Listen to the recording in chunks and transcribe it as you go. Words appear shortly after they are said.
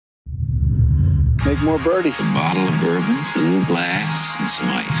make more birdies. A bottle of bourbon, a little glass, and some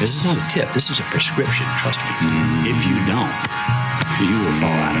ice. This is not a tip. This is a prescription. Trust me. If you don't, you will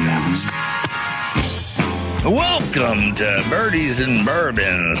fall out of balance. Welcome to Birdies and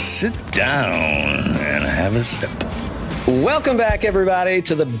Bourbon. Sit down and have a sip. Welcome back, everybody,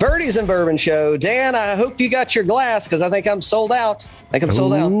 to the Birdies and Bourbon Show. Dan, I hope you got your glass because I think I'm sold out.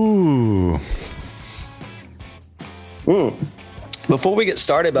 Ooh. Before we get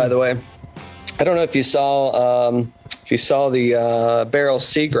started, by the way, I don't know if you saw the Barrel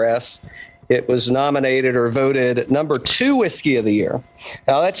Seagrass. It was nominated or voted number 2 whiskey of the year.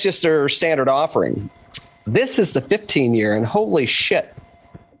 Now, that's just their standard offering. This is the 15 year, and holy shit.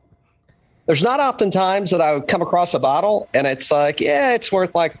 There's not often times that I would come across a bottle and it's like, yeah, it's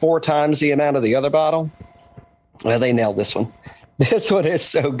worth like 4 times the amount of the other bottle. Well, they nailed this one. This one is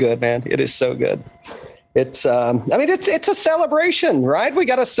so good, man. It is so good. It's, it's a celebration, right? We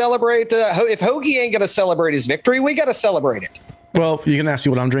got to celebrate. If Hoagie ain't going to celebrate his victory, we got to celebrate it. Well, you can ask me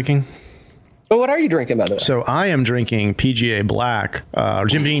what I'm drinking. Well, what are you drinking, by the way? So I am drinking PGA Black,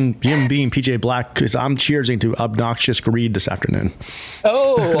 Jim Beam PGA Black, because I'm cheersing to Obnoxious Greed this afternoon.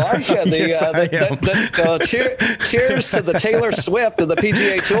 Oh, are you? Cheers to the Taylor Swift of the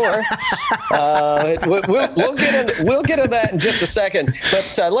PGA Tour. We'll get into that in just a second.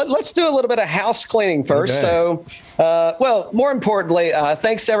 But let's do a little bit of house cleaning first. Okay. So, more importantly,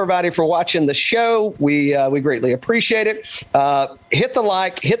 thanks to everybody for watching the show. We greatly appreciate it. Hit the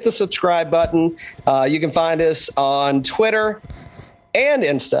like, hit the subscribe button. You can find us on Twitter and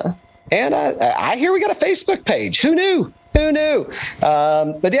Insta. And I hear we got a Facebook page. Who knew?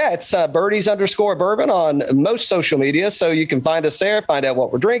 But yeah, it's birdies_bourbon on most social media. So you can find us there, find out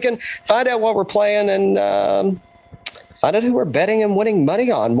what we're drinking, find out what we're playing, and find out who we're betting and winning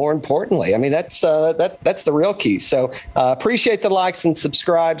money on, more importantly. I mean, that's the real key. So appreciate the likes and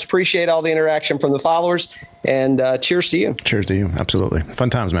subscribes. Appreciate all the interaction from the followers. And cheers to you. Cheers to you. Absolutely.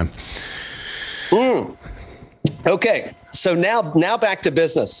 Fun times, man. Okay. So now back to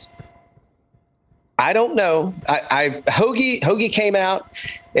business. I don't know. Hoagie came out,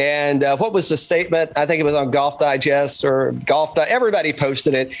 and what was the statement? I think it was on Golf Digest or everybody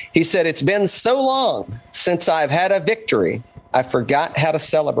posted it. He said, "It's been so long since I've had a victory, I forgot how to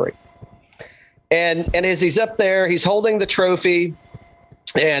celebrate." And as he's up there, he's holding the trophy,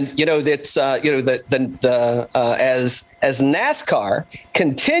 and that's as NASCAR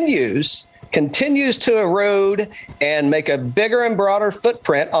continues to erode and make a bigger and broader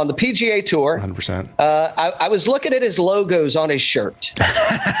footprint on the PGA Tour. 100%. I was looking at his logos on his shirt,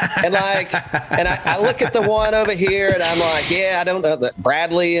 and I look at the one over here, and I'm like, yeah, I don't know that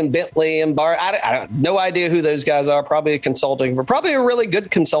Bradley and Bentley and Bar. I have no idea who those guys are. Probably a consulting firm, probably a really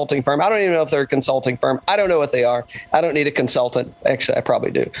good consulting firm. I don't even know if they're a consulting firm. I don't know what they are. I don't need a consultant. Actually, I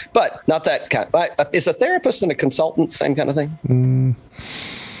probably do, but not that kind. Is a therapist and a consultant same kind of thing?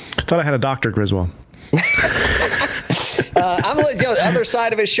 I thought I had a Dr. Griswold. I'm looking at the other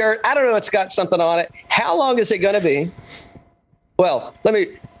side of his shirt. I don't know. It's got something on it. How long is it going to be? Well,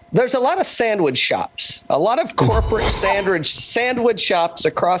 there's a lot of sandwich shops, a lot of corporate sandwich shops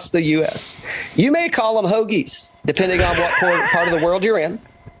across the U.S. You may call them hoagies, depending on what part of the world you're in.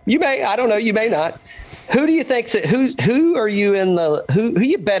 You may, I don't know. You may not. Who do you think? Who are you who are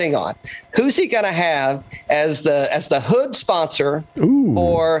you betting on? Who's he going to have as the hood sponsor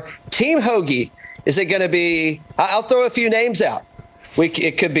for Team Hoagie? Is it going to be? I'll throw a few names out.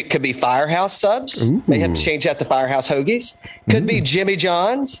 It could be Firehouse Subs. They have to change that to Firehouse Hoagies. Could be Jimmy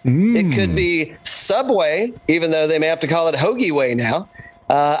John's. It could be Subway, even though they may have to call it Hoagie Way now.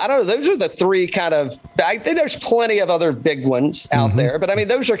 I don't know. Those are the three kind of, I think there's plenty of other big ones out there, but I mean,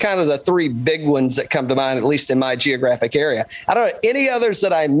 those are kind of the 3 big ones that come to mind, at least in my geographic area. I don't know any others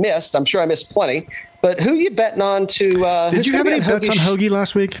that I missed. I'm sure I missed plenty, but who you betting on to, did you have any bets on Hoagie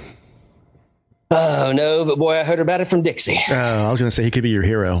last week? Oh no, but boy, I heard about it from Dixie. I was going to say he could be your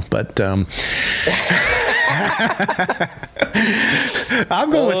hero, but, I'm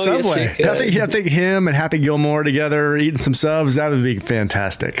going with Subway. Yes, I think him and Happy Gilmore together eating some subs, that would be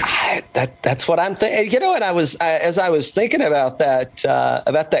fantastic. That's what I'm thinking. And as I was thinking about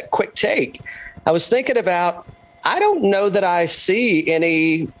that quick take, I was thinking about, I don't know that I see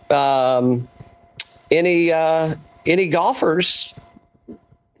any golfers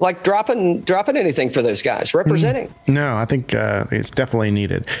like dropping anything for those guys representing. No, I think it's definitely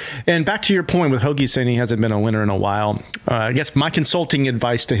needed. And back to your point with Hoagie saying he hasn't been a winner in a while, I guess my consulting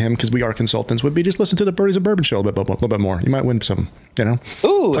advice to him, because we are consultants, would be just listen to the Birdies and Bourbon Show a little bit more. You might win some. You know,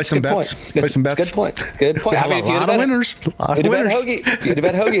 Ooh, play some bets. Play some bets. Good point. Good point. A lot of winners. You'd have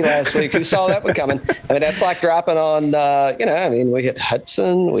bet Hoagie last week. Who saw that one coming? I mean, that's like dropping on. We hit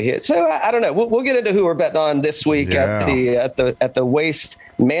Hudson. So I don't know. We'll get into who we're betting on this week at the Waste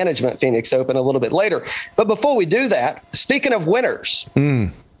Management Phoenix Open a little bit later. But before we do that, speaking of winners.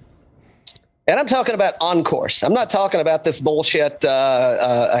 And I'm talking about on course. I'm not talking about this bullshit,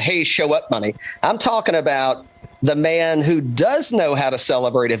 hey, show up money. I'm talking about the man who does know how to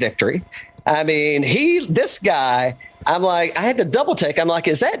celebrate a victory. I mean, this guy, I'm like, I had to double take. I'm like,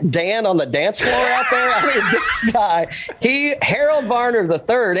 is that Dan on the dance floor out there? I mean, this guy, Harold Varner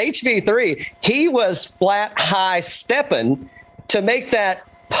III, HV3, he was flat high stepping to make that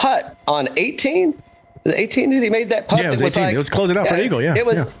putt on 18. The 18, did he made that putt? Yeah, it was 18. It was closing out for Eagle. Yeah, it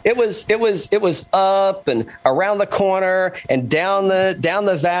was up and around the corner and down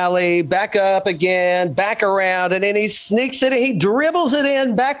the valley, back up again, back around, and then he sneaks it. He dribbles it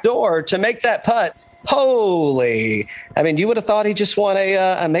in back door to make that putt. Holy! I mean, you would have thought he just won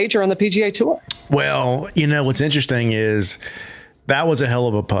a major on the PGA Tour. Well, what's interesting is that was a hell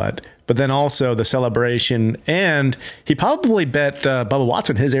of a putt. But then also the celebration, and he probably bet Bubba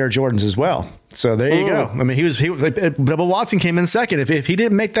Watson his Air Jordans as well. So there you go. I mean, Bubba Watson came in second. If he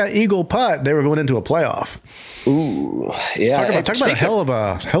didn't make that eagle putt, they were going into a playoff. Ooh, yeah. Talk about a hell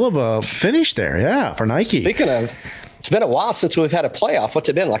of a finish there. Yeah, for Nike. Speaking of, it's been a while since we've had a playoff. What's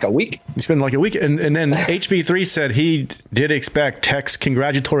it been, like a week? It's been like a week. And then HV3 said he did expect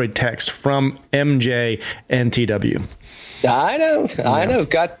congratulatory text from MJ and TW. I know.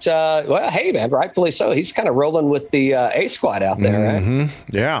 Got hey man, rightfully so. He's kind of rolling with the A squad out there, right?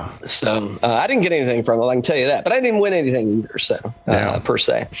 Yeah. So I didn't get anything from it. I can tell you that, but I didn't win anything either. So per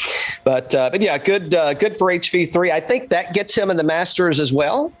se, but yeah, good for HV3. I think that gets him in the Masters as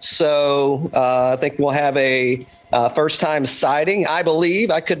well. So I think we'll have a first time sighting. I believe,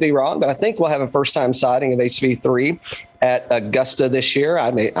 I could be wrong, but I think we'll have a first time sighting of HV3 at Augusta this year.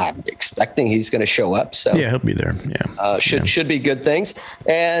 I'm expecting he's going to show up. So yeah, he'll be there. Yeah, should be good things.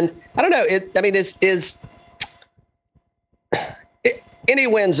 And I don't know. Any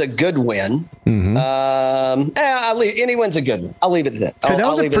win's a good win. Any win's a good win. I'll leave it at that. That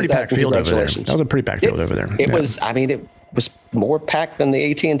was a pretty packed field over there. That was a pretty packed field over there. It was. I mean, it was more packed than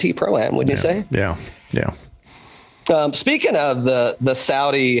the AT&T Pro-Am, wouldn't you say? Yeah. Speaking of the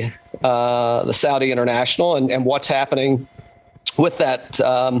Saudi International and what's happening with that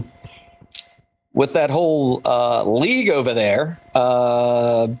whole league over there,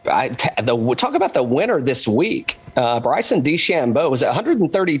 talk about the winner this week. Bryson DeChambeau was at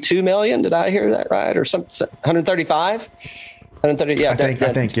 132 million. Did I hear that right? Or some 135? 130. Yeah, I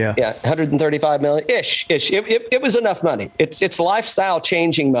think. Yeah, 135 million ish. It was enough money. It's lifestyle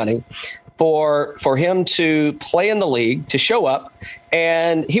changing money for him to play in the league, to show up,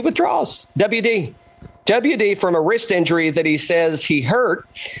 and he withdraws WD from a wrist injury that he says he hurt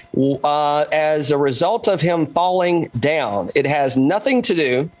as a result of him falling down. It has nothing to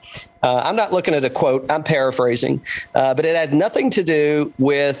do. I'm not looking at a quote. I'm paraphrasing, but it had nothing to do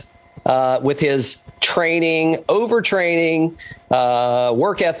with his training, overtraining,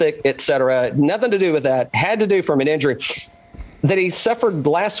 work ethic, etc. Nothing to do with that. Had to do from an injury that he suffered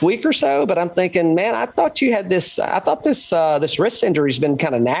last week or so. But I'm thinking, man, I thought you had this. I thought this wrist injury's been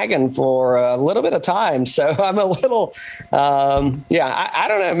kind of nagging for a little bit of time. So I'm a little, I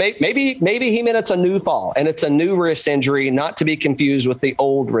don't know. Maybe he meant it's a new fall and it's a new wrist injury, not to be confused with the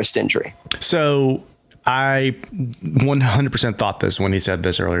old wrist injury. So I 100% thought this when he said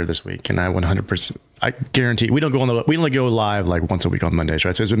this earlier this week, and I 100%. I guarantee we only go live like once a week on Mondays,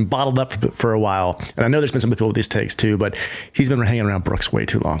 right? So it's been bottled up for a while, and I know there's been some people with these takes too, but he's been hanging around Brooks way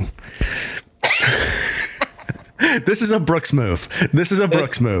too long. This is a Brooks move. It's a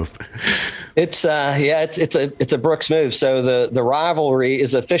Brooks move. So the rivalry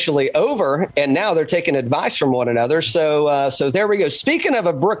is officially over, and now they're taking advice from one another. So there we go. Speaking of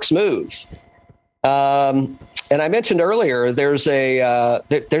a Brooks move. And I mentioned earlier, there's a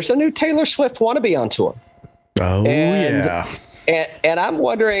new Taylor Swift wannabe on tour. Oh, yeah. And I'm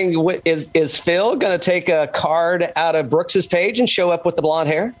wondering, is Phil going to take a card out of Brooks's page and show up with the blonde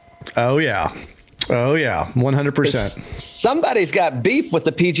hair? Oh, yeah. 100%. Somebody's got beef with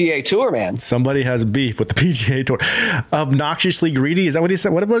the PGA Tour, man. Somebody has beef with the PGA Tour. Obnoxiously greedy. Is that what he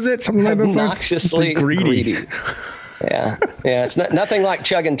said? What was it? Something like that? Obnoxiously greedy. Yeah. It's nothing like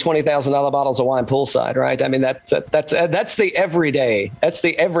chugging $20,000 bottles of wine poolside, right? I mean, that's the everyday. That's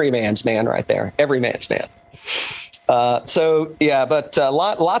the everyman's man right there. Everyman's man. But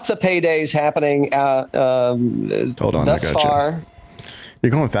lots of paydays happening. Hold on, thus far.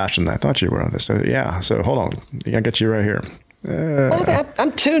 You're going faster than I thought you were on this. So hold on. I got you right here.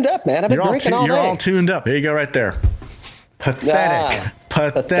 I'm tuned up, man. I've been drinking all day. You're all tuned up. Here you go, right there. Pathetic.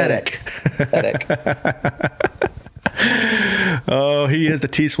 Pathetic. Oh, he is the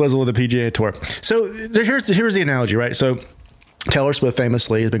T-Swizzle of the PGA Tour. So here's the analogy, right? So Taylor Swift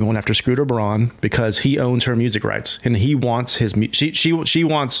famously has been going after Scooter Braun because he owns her music rights, and he wants she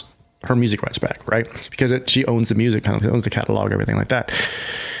wants her music rights back, right? Because she owns the music, kind of owns the catalog, everything like that.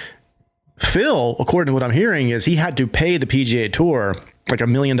 Phil, according to what I'm hearing, is he had to pay the PGA Tour like $1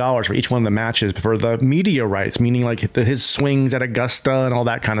 million for each one of the matches for the media rights, meaning like his swings at Augusta and all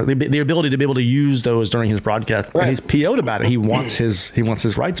that kind of the ability to be able to use those during his broadcast. Right. And he's PO'd about it. He wants his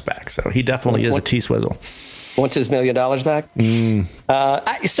rights back. So he definitely is a T-Swizzle. Wants his $1 million back.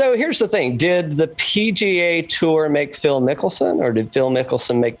 So here's the thing. Did the PGA Tour make Phil Mickelson, or did Phil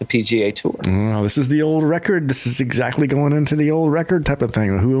Mickelson make the PGA Tour? Oh, this is the old record. This is exactly going into the old record type of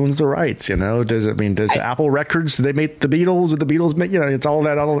thing. Who owns the rights? You know, does Apple Records, do they make the Beatles, or the Beatles make, it's all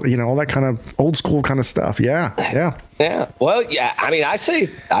that, all that kind of old school kind of stuff. Yeah. Well, yeah. I mean, I say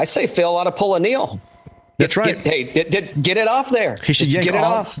Phil ought to pull a Neil. That's right. Get it off there. He should get it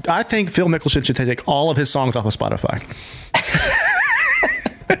off. I think Phil Mickelson should take all of his songs off of Spotify.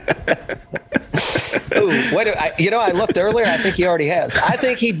 Ooh, I looked earlier. I think he already has. I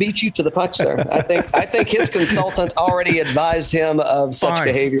think he beat you to the punch, sir. I think his consultant already advised him of such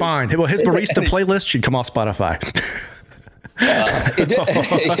behavior. Fine. Well, his barista playlist should come off Spotify.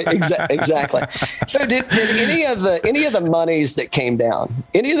 Exactly. So did any of the monies that came down,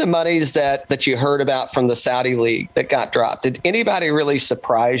 any of the monies that you heard about from the Saudi League that got dropped, did anybody really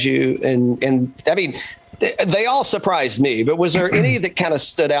surprise you? And I mean, they all surprised me, but was there any that kind of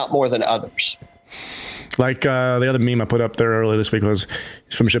stood out more than others? Like the other meme I put up there earlier this week was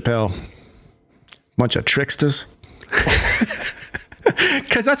from Chappelle. Bunch of tricksters.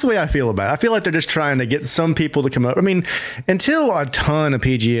 Because that's the way I feel about it. I feel like they're just trying to get some people to come up. I mean, until a ton of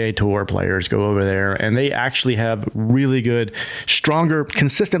PGA Tour players go over there and they actually have really good,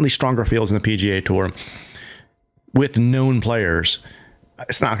 consistently stronger fields in the PGA Tour with known players,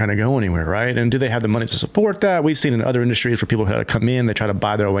 it's not going to go anywhere, right? And do they have the money to support that? We've seen in other industries where people try to come in, they try to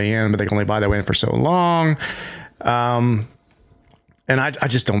buy their way in, but they can only buy their way in for so long. And I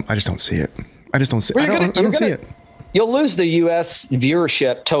just don't see it. I just don't see it. You'll lose the U.S.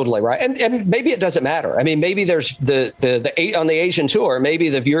 viewership totally, right? And maybe it doesn't matter. I mean, maybe there's the eight on the Asian tour. Maybe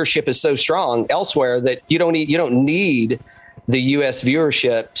the viewership is so strong elsewhere that you don't need the U.S.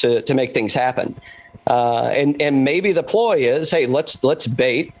 viewership to make things happen. And maybe the ploy is, hey, let's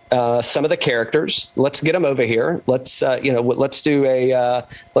bait some of the characters. Let's get them over here. Let's do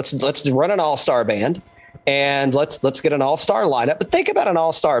let's run an all-star band, and let's get an all-star lineup. But think about an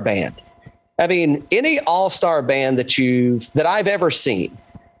all-star band. I mean, any all-star band that I've ever seen,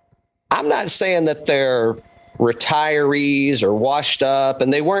 I'm not saying that they're retirees or washed up,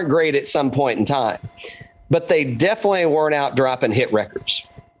 and they weren't great at some point in time, but they definitely weren't out dropping hit records.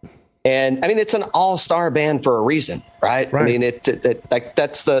 And I mean, it's an all-star band for a reason, right? I mean, that's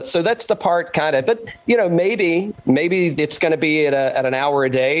the part kind of, but maybe it's going to be at an hour a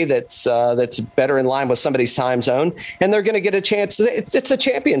day that's better in line with somebody's time zone, and they're going to get a chance. It's a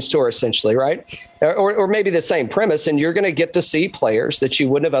Champions Tour essentially, right? Or maybe the same premise, and you're going to get to see players that you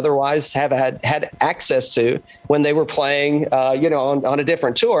wouldn't have otherwise have had access to when they were playing, on a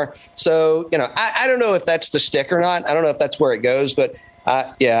different tour. So, I don't know if that's the stick or not. I don't know if that's where it goes, but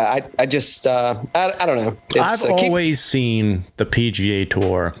I don't know. I've always seen the PGA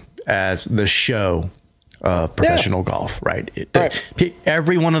Tour as the show of professional golf, right?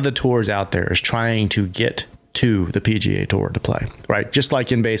 Every one of the tours out there is trying to get to the PGA Tour to play, right? Just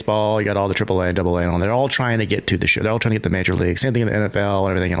like in baseball, you got all the AAA, AA, and all. They're all trying to get to the show. They're all trying to get the major league. Same thing in the NFL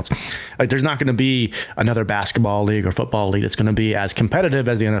and everything else. Like, there's not going to be another basketball league or football league that's going to be as competitive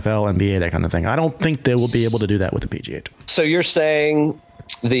as the NFL, NBA, that kind of thing. I don't think they will be able to do that with the PGA Tour. So you're saying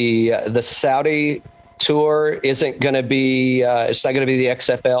the Saudi Tour isn't going to be it's not going to be the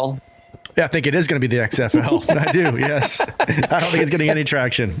XFL? Yeah, I think it is going to be the XFL. I do, yes. I don't think it's getting any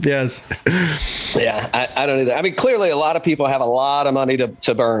traction. Yes. Yeah, I don't either. I mean, clearly a lot of people have a lot of money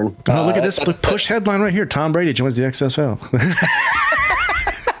to burn. Look at this push headline right here. Tom Brady joins the XFL.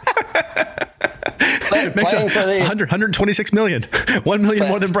 Makes $126 million. $1 million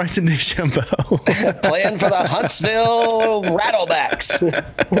more than Bryson DeChambeau. Playing for the Huntsville Rattlebacks.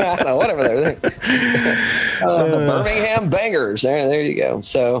 I don't know, whatever they're Birmingham Bangers. There you go.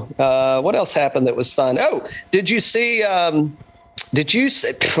 So what else happened that was fun? Oh, did you see? Let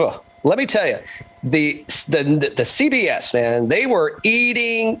me tell you, the CBS, man, they were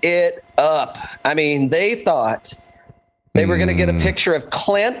eating it up. I mean, they thought they were going to get a picture of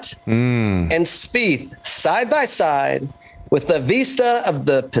Clint and Spieth side by side with the vista of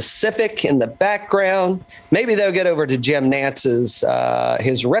the Pacific in the background. Maybe they'll get over to Jim Nantz's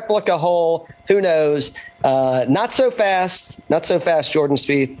his replica hole. Who knows? Not so fast, Jordan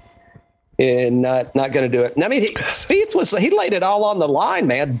Spieth. And not going to do it. I mean, Spieth he laid it all on the line,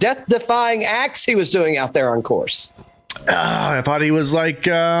 man. Death-defying acts he was doing out there on course. I thought he was like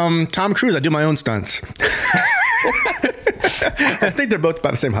Tom Cruise. I do my own stunts. I think they're both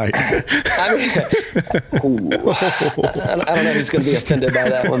about the same height. I don't know who's going to be offended by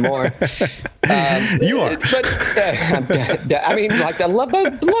that one more. You are. But I mean, like, I love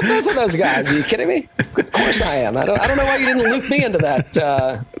both of those guys. Are you kidding me? Of course I am. I don't know why you didn't loop me into that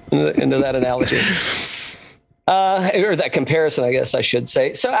analogy. Or that comparison, I guess I should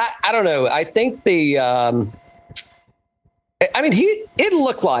say. So I don't know. I think it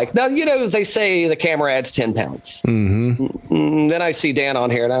looked like, now, they say the camera adds 10 pounds. Mm-hmm. Then I see Dan on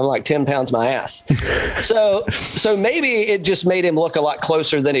here and I'm like, 10 pounds my ass. So maybe it just made him look a lot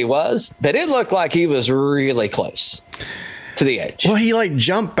closer than he was, but it looked like he was really close to the edge. Well, he like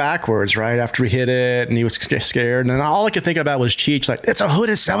jumped backwards right after he hit it and he was scared. And all I could think about was Cheech, like, it's a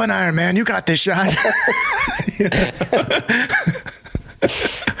hooded 7-iron, man. You got this shot.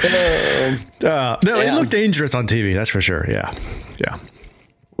 It looked dangerous on TV, that's for sure. Yeah.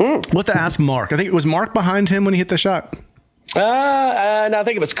 We'll have to ask Mark. I think it was Mark behind him when he hit the shot. No, I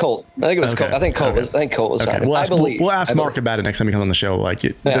think it was Colt. Colt was behind him. We'll ask Mark about it next time he comes on the show. Like,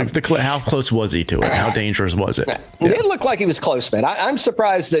 how close was he to it? How dangerous was it? It looked like he was close, man. I'm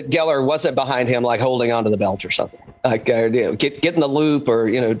surprised that Geller wasn't behind him, like holding onto the belt or something. Like, get in the loop, or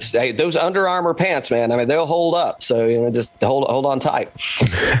hey, those Under Armour pants, man. I mean, they'll hold up. So just hold on tight.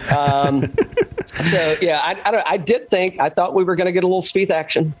 So yeah, I thought we were going to get a little Spieth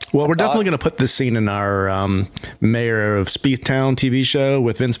action. Well, we're definitely going to put this scene in our Mayor of Spieth Town TV show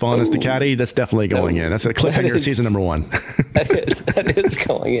with Vince Vaughn as the caddy. That's definitely going in. That's a cliffhanger season number 1. that is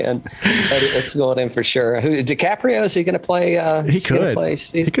going in. It's going in for sure. Who, DiCaprio, is he going to play? He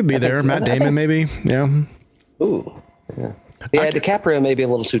could be there. Matt Damon, maybe. Yeah. Ooh. Yeah. DiCaprio may be a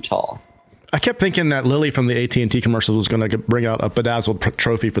little too tall. I kept thinking that Lily from the AT&T commercial was going to bring out a bedazzled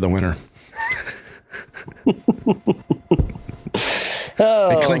trophy for the winner.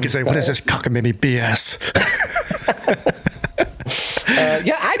 And Clint could say, "What is this cockamamie BS?"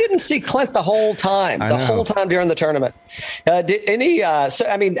 I didn't see Clint the whole time. Whole time during the tournament. Did any? So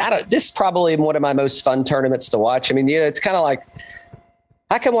I mean, this is probably one of my most fun tournaments to watch. I mean, it's kind of like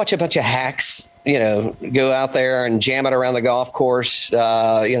I can watch a bunch of hacks, go out there and jam it around the golf course,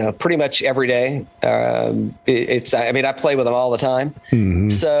 pretty much every day. I play with them all the time. Mm-hmm.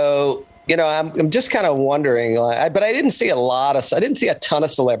 So, I'm just kind of wondering, but I didn't see a ton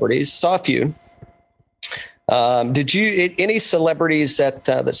of celebrities, saw a few. Did you, any celebrities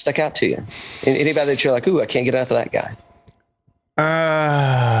that stuck out to you? Anybody that you're like, ooh, I can't get enough of that guy?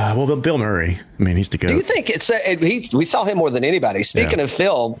 Well, Bill Murray. I mean, he's the GOAT. Do you think we saw him more than anybody? Speaking of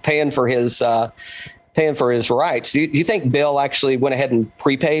Phil paying for his rights, do you think Bill actually went ahead and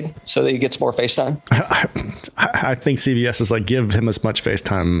prepaid so that he gets more FaceTime? I think CBS is like, give him as much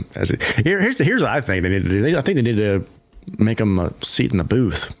FaceTime as here's what I think they need to do. I think they need to make him a seat in the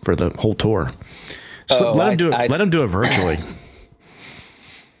booth for the whole tour. So let him do it virtually.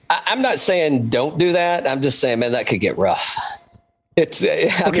 I'm not saying don't do that. I'm just saying, man, that could get rough.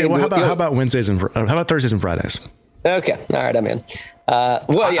 How about Wednesdays and how about Thursdays and Fridays? Okay, all right, I'm in.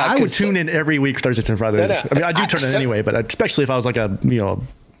 I would tune in every week, Thursdays and Fridays. No. I mean, I do turn in anyway, but especially if I was like it's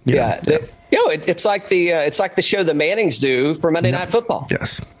like the show the Mannings do for Monday Night Football.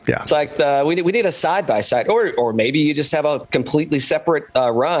 Yes, yeah. It's like we need a side by side, or maybe you just have a completely separate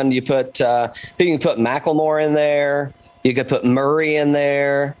run. You can put Macklemore in there. You could put Murray in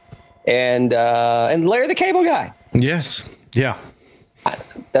there, and Larry the Cable Guy. Yes, yeah. I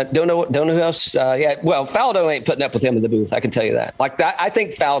don't know who else. Well, Faldo ain't putting up with him in the booth. I can tell you that. Like that, I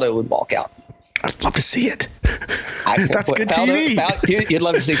think Faldo would walk out. I'd love to see it. That's good TV. You'd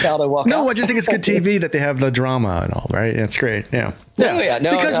love to see Faldo walk out. No, I just think it's good TV that they have the drama and all, right? That's great. Yeah.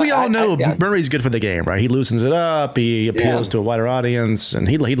 Because we all know Murray's good for the game, right? He loosens it up. He appeals to a wider audience, and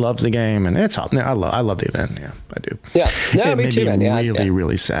he loves the game, and it's hot. I love the event. Yeah, I do. Yeah. No, me too, man.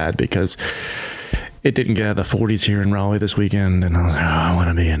 Really sad because it didn't get out of the 40s here in Raleigh this weekend, and I was like, I want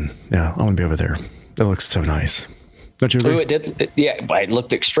to be over there. It looks so nice. Don't you agree? Ooh, it did. It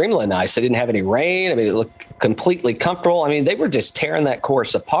looked extremely nice. It didn't have any rain. I mean, it looked completely comfortable. I mean, they were just tearing that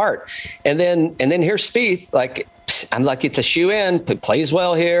course apart. And then here's Spieth. Like, I'm like, it's a shoe in. Plays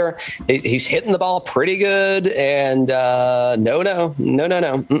well here. He's hitting the ball pretty good. And no.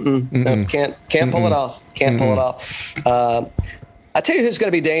 Can't pull it off. Can't pull it off. I tell you who's going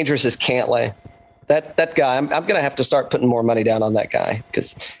to be dangerous is Cantlay. that guy, I'm going to have to start putting more money down on that guy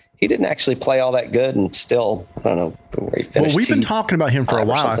because he didn't actually play all that good and still, I don't know where he finished. Well, we've been talking about him for a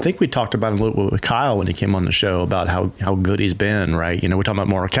while. I something. think we talked about him a little with Kyle when he came on the show about how good he's been, right? You know, we're talking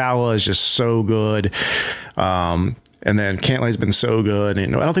about Morikawa is just so good. And then Cantlay's been so good.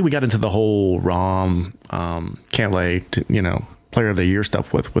 And, I don't think we got into the whole Rahm, Cantlay, player of the year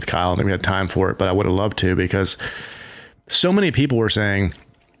stuff with Kyle. I think we had time for it, but I would have loved to because so many people were saying,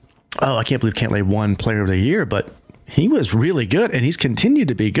 oh, I can't believe Cantlay won player of the year, but he was really good and he's continued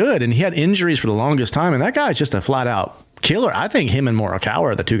to be good. And he had injuries for the longest time. And that guy's just a flat out killer. I think him and Morikawa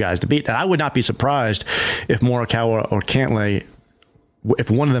are the two guys to beat. And I would not be surprised if Morikawa or Cantlay, if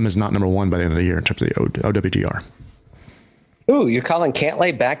one of them is not number one by the end of the year in terms of the OWGR. Ooh, you're calling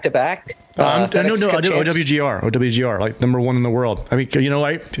Cantlay back to back? No, OWGR, like number one in the world. I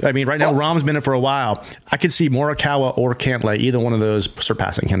mean, right now, Rahm's been it for a while. I could see Morikawa or Cantlay, either one of those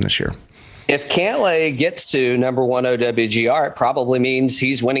surpassing him this year. If Cantlay gets to number one OWGR, it probably means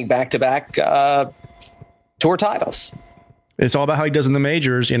he's winning back-to-back tour titles. It's all about how he does in the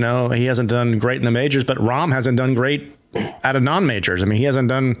majors. He hasn't done great in the majors, but Rahm hasn't done great out of non-majors. I mean,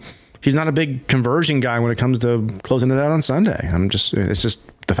 he's not a big conversion guy when it comes to closing it out on Sunday. It's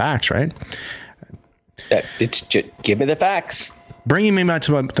just the facts, right? It's just, give me the facts. Bringing me back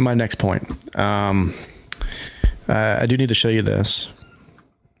to my next point. I do need to show you this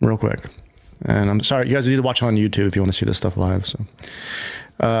real quick. And I'm sorry, you guys need to watch on YouTube if you want to see this stuff live. So,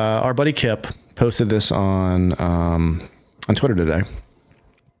 our buddy Kip posted this on Twitter today,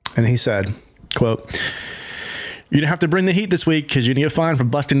 and he said, "quote You didn't have to bring the heat this week because you didn't get fined for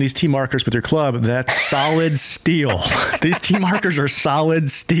busting these tee markers with your club. That's solid steel. These tee markers are solid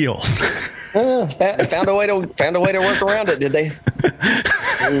steel." Found a way to work around it, did they?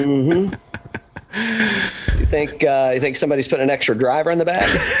 Mm-hmm. You think somebody's putting an extra driver in the bag?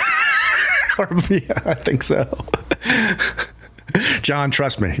 Yeah, I think so. John,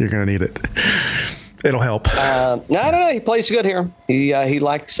 trust me, you're going to need it. It'll help. No, I don't know. He plays good here. He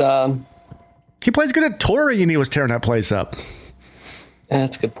likes. He plays good at Torrey, and he was tearing that place up.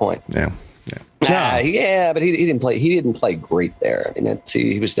 That's a good point. Yeah. Yeah, but he didn't play. He didn't play great there. I mean,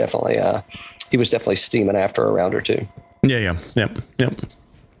 he was definitely steaming after a round or two. Yeah.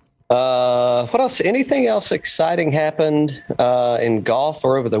 What else? Anything else exciting happened in golf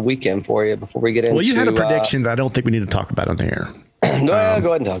or over the weekend for you before we get into? Well, you had a prediction that I don't think we need to talk about on the air. Go ahead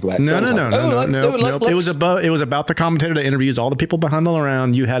and talk about it. No. It was about the commentator that interviews all the people behind the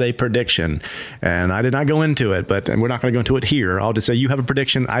round. You had a prediction, and I did not go into it, but we're not going to go into it here. I'll just say you have a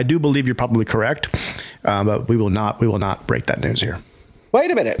prediction. I do believe you're probably correct, but we will not break that news here. Wait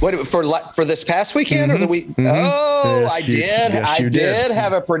a minute. What for this past weekend or the week? Mm-hmm. Oh, yes, I did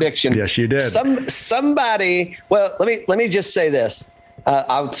have a prediction. Yes, you did. Somebody. Well, let me just say this.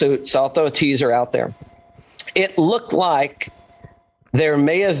 I'll throw a teaser out there. It looked like there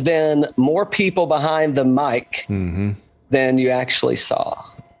may have been more people behind the mic than you actually saw.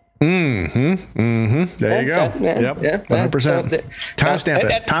 There you go. Yep. 100%.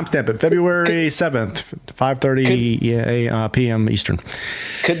 Timestamp it. February 7th, 5:30 p.m. Eastern.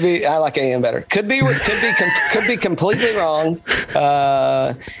 Could be. I like AM better. Could be completely wrong.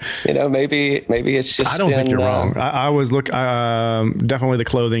 Maybe it's just. I don't think you're wrong. I was definitely the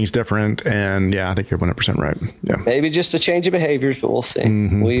clothing's different, and yeah, I think you're 100% right. Yeah. Maybe just a change of behaviors, but we'll see.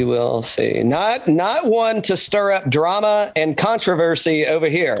 We will see. Not one to stir up drama and controversy over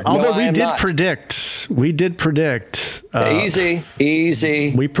here. Although we did predict. Easy.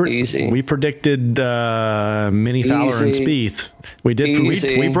 We predicted Minnie Fowler and Spieth. We did.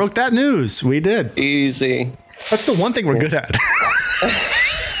 We broke that news. We did. Easy. That's the one thing we're good at.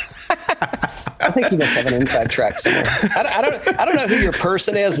 I think you must have an inside track somewhere. I don't know who your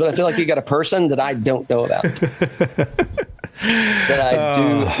person is, but I feel like you got a person that I don't know about. That I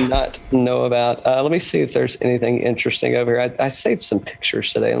do not know about. Let me see if there's anything interesting over here. I saved some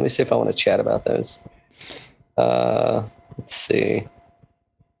pictures today. Let me see if I want to chat about those. Let's see.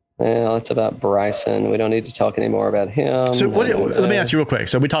 Well, it's about Bryson. We don't need to talk anymore about him. So let me ask you real quick.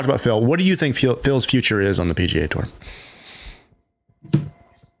 So we talked about Phil. What do you think Phil's future is on the PGA Tour?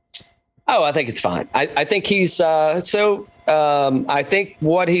 Oh, I think it's fine. I think he's I think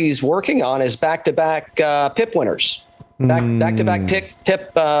what he's working on is back-to-back PIP winners. Back-to-back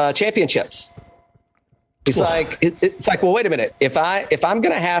PIP championships. It's like well, wait a minute. If I'm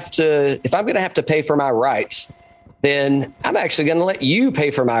gonna have to pay for my rights, then I'm actually gonna let you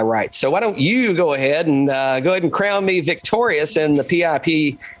pay for my rights. So why don't you go ahead and crown me victorious in the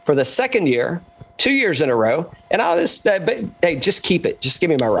PIP for the second year, 2 years in a row, and I'll just just keep it. Just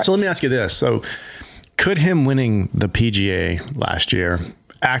give me my rights. So let me ask you this: so could him winning the PGA last year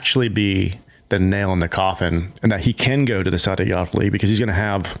actually be the nail in the coffin, and that he can go to the Saudi Golf League because he's going to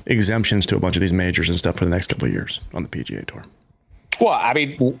have exemptions to a bunch of these majors and stuff for the next couple of years on the PGA Tour. Well, I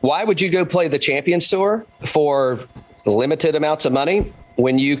mean, why would you go play the Champions Tour for limited amounts of money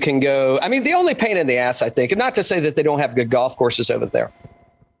when you can go? I mean, the only pain in the ass, I think, and not to say that they don't have good golf courses over there,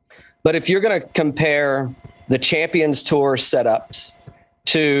 but if you're going to compare the Champions Tour setups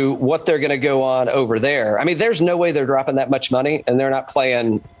to what they're going to go on over there, I mean, there's no way they're dropping that much money and they're not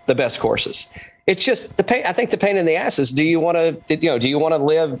playing the best courses. It's just the pain. I think the pain in the ass is, do you want to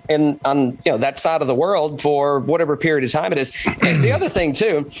live on that side of the world for whatever period of time it is? And the other thing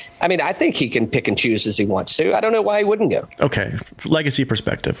too, I mean, I think he can pick and choose as he wants to. I don't know why he wouldn't go. Okay. Legacy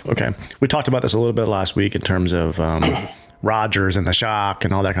perspective. Okay. We talked about this a little bit last week in terms of Rodgers and the shock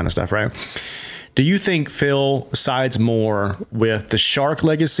and all that kind of stuff, right? Do you think Phil sides more with the Shark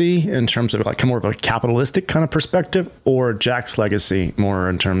legacy in terms of like more of a capitalistic kind of perspective, or Jack's legacy more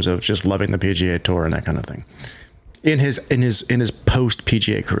in terms of just loving the PGA Tour and that kind of thing in his post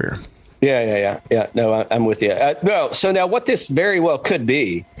PGA career? Yeah. No, I'm with you. No. So now what this very well could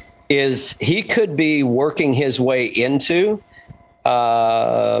be is he could be working his way into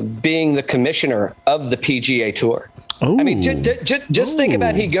being the commissioner of the PGA Tour. Oh. I mean, just think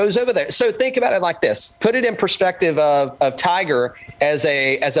about, he goes over there. So think about it like this. Put it in perspective of Tiger as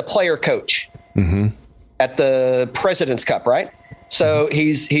a player coach at the President's Cup, right? So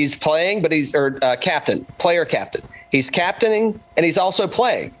he's playing, but he's player captain. He's captaining and he's also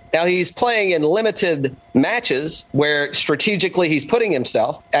playing. Now he's playing in limited matches where strategically he's putting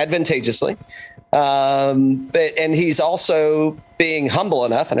himself advantageously. And he's also being humble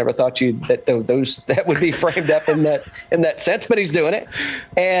enough. I never thought that would be framed up in that sense, but he's doing it,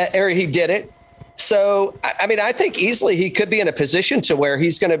 or he did it. So, I mean, I think easily he could be in a position to where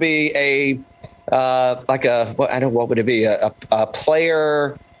he's going to be a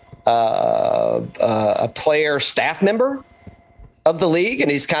player staff member of the league,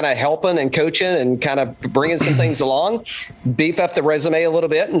 and he's kind of helping and coaching and kind of bringing some things along, beef up the resume a little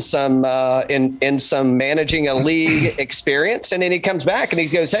bit and some in some managing a league experience. And then he comes back and he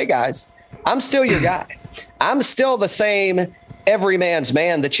goes, "Hey guys, I'm still your guy. I'm still the same everyman's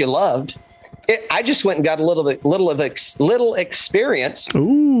man that you loved. I just went and got a little experience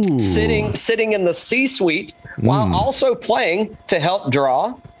sitting in the C-suite while also playing to help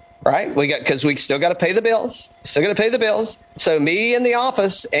draw." Right. Because we still got to pay the bills. So me in the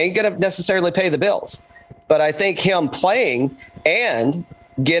office ain't going to necessarily pay the bills. But I think him playing and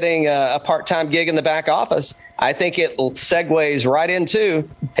getting a part-time gig in the back office, I think it segues right into,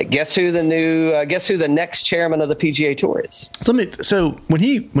 guess who the next chairman of the PGA Tour is. So when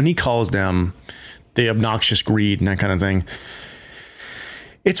he calls them the obnoxious greed and that kind of thing,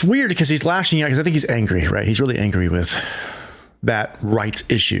 it's weird because he's lashing out because I think he's angry, right? He's really angry with that rights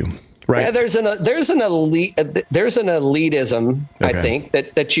issue, right? Yeah, there's an elitism, okay. I think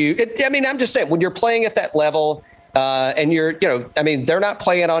that I mean, I'm just saying, when you're playing at that level, and they're not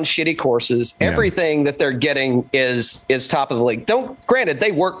playing on shitty courses. Yeah. Everything that they're getting is top of the league. Granted,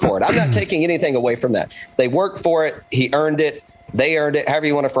 they work for it. I'm not taking anything away from that. They work for it. He earned it. They earned it, however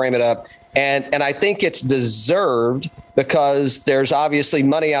you want to frame it up. And I think it's deserved because there's obviously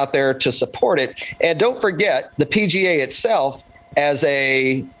money out there to support it. And don't forget, the PGA itself, as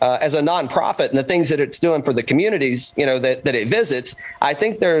a nonprofit, and the things that it's doing for the communities, that it visits, I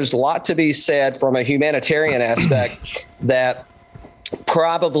think there's a lot to be said from a humanitarian aspect that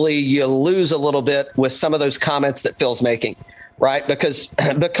probably you lose a little bit with some of those comments that Phil's making, right? Because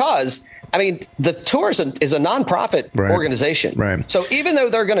I mean, the tour is a nonprofit organization, right? So even though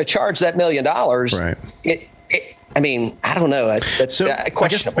they're going to charge that $1 million, right? I mean, I don't know. That's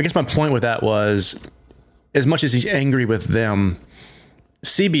questionable. I guess my point with that was, as much as he's angry with them,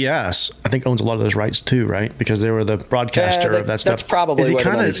 CBS, I think, owns a lot of those rights too, right? Because they were the broadcaster of that stuff. That's probably where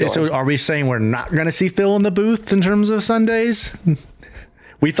the money's going. So are we saying we're not going to see Phil in the booth in terms of Sundays?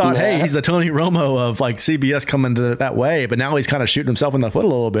 We thought, hey, he's the Tony Romo of like CBS coming to that way, but now he's kind of shooting himself in the foot a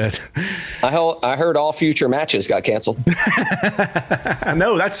little bit. I heard all future matches got canceled. No,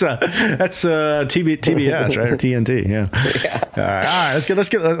 that's TBS, right? Or TNT, yeah. All right.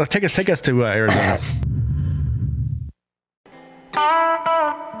 Take us to Arizona.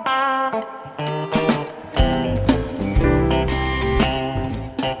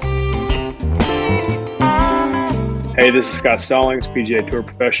 Hey, this is Scott Stallings, PGA Tour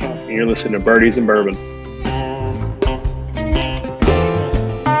professional, and you're listening to Birdies and Bourbon.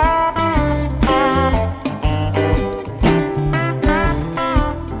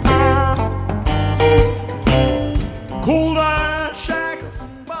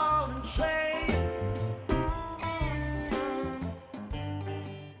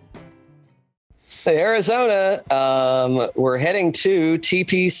 Arizona, we're heading to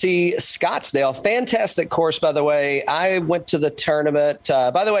TPC Scottsdale. Fantastic course, by the way. I went to the tournament.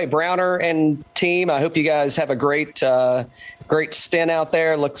 By the way, Browner and team, I hope you guys have a great spin out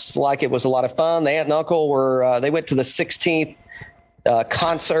there. Looks like it was a lot of fun. The aunt and uncle they went to the 16th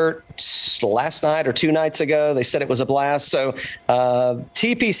concert last night or 2 nights ago. They said it was a blast. So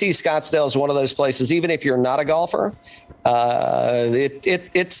TPC Scottsdale is one of those places, even if you're not a golfer, it's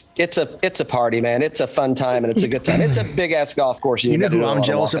a party, man. It's a fun time and it's a good time. It's a big ass golf course. You know who I'm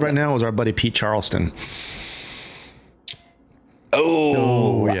jealous of right now is our buddy Pete Charleston.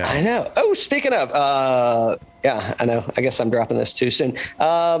 Oh, yeah. I know. Oh, speaking of, yeah, I know. I guess I'm dropping this too soon.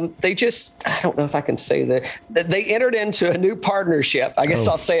 I don't know if I can say that. They entered into a new partnership. I guess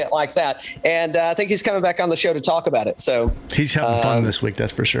I'll say it like that. And I think he's coming back on the show to talk about it. So he's having fun this week,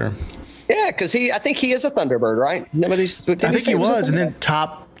 that's for sure. Yeah, because I think he is a Thunderbird, right? I think he was, and then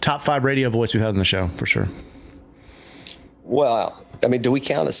top 5 radio voice we've had on the show for sure. Well, I mean, do we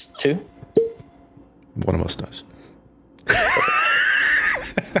count as 2? One of us does.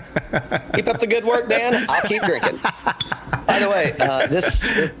 Keep up the good work, Dan. I'll keep drinking. By the way, this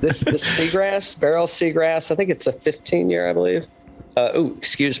seagrass, barrel seagrass, I think it's a 15-year, I believe.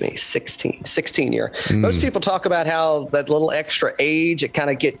 16 year. Most people talk about how that little extra age, it kind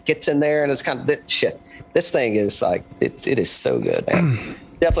of gets in there, and it's kind of shit. This thing is like, it is so good, man.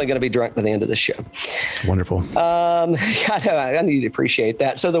 Definitely going to be drunk by the end of the show. Wonderful. I need to appreciate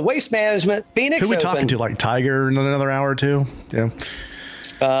that. So the Waste Management Phoenix Who are we Open, talking to? Like Tiger in another hour or two? Yeah.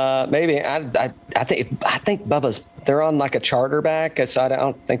 Maybe. I think Bubba's. They're on like a charter back, so I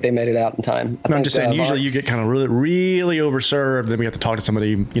don't think they made it out in time. I'm just saying. Usually, you get kind of really, really overserved, then we have to talk to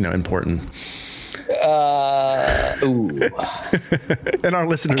somebody important. Ooh. And our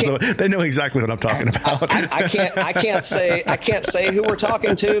listeners, they know exactly what I'm talking about. I can't say who we're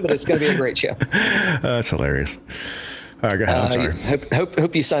talking to, but it's going to be a great show. That's hilarious. All right, go ahead. I'm sorry.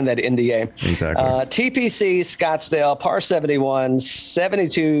 Hope you signed that NDA. Exactly. TPC Scottsdale, par 71,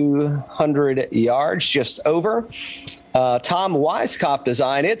 7,200 yards, just over. Tom Weiskopf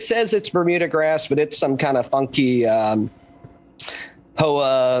design. It says it's Bermuda grass, but it's some kind of funky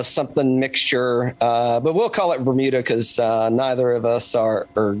POA something mixture. But we'll call it Bermuda because neither of us are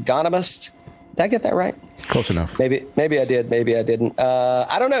ergonomists. Did I get that right? Close enough. Maybe I did. Maybe I didn't.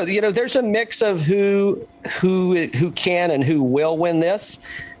 I don't know. There's a mix of who can and who will win this.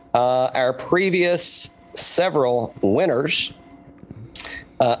 Our previous several winners.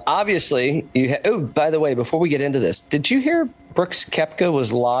 Obviously, by the way, before we get into this, did you hear Brooks Koepka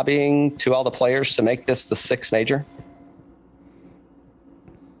was lobbying to all the players to make this the 6th major?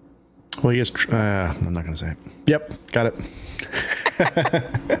 Well, he is. I'm not going to say it. Yep, got it.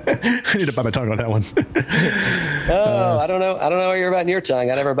 I need to bite my tongue on that one. I don't know. I don't know what you're biting your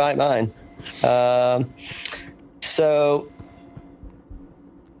tongue. I never bite mine. So,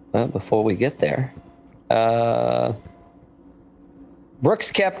 before we get there,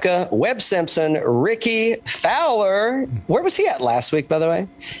 Brooks Koepka, Webb Simpson, Ricky Fowler. Where was he at last week, by the way?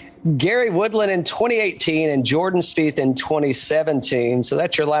 Gary Woodland in 2018 and Jordan Spieth in 2017. So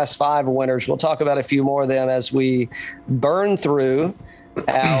that's your last 5 winners. We'll talk about a few more of them as we burn through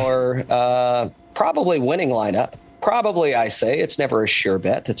our probably winning lineup. Probably, I say. It's never a sure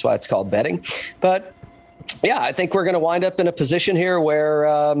bet. That's why it's called betting. But, yeah, I think we're going to wind up in a position here where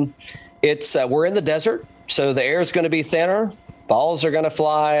we're in the desert, so the air is going to be thinner. Balls are going to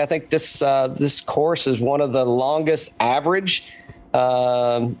fly. I think this course is one of the longest average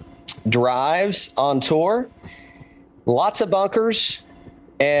drives on tour. Lots of bunkers,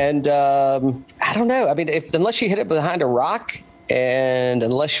 and I don't know. I mean, unless you hit it behind a rock, and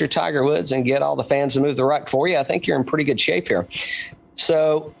unless you're Tiger Woods and get all the fans to move the rock for you, I think you're in pretty good shape here.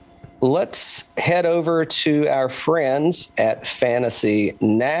 So let's head over to our friends at Fantasy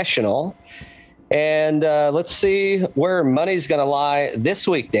National, and let's see where money's going to lie this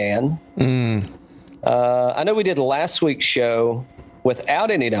week, Dan. I know we did last week's show without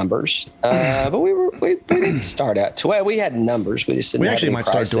any numbers, but we didn't start out. Well, we had numbers. We just didn't. We actually might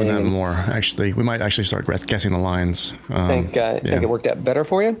start doing that more. Actually, we might actually start guessing the lines. Think it worked out better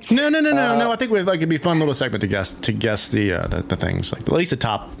for you? No. I think it'd be a fun little segment to guess the things, like at least the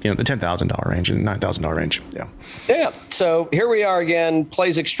top, the $10,000 range and $9,000 range. Yeah. So here we are again.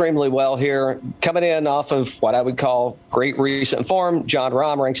 Plays extremely well here, coming in off of what I would call great recent form. John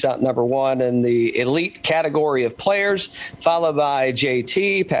Rahm ranks out number 1 in the elite category of players, followed by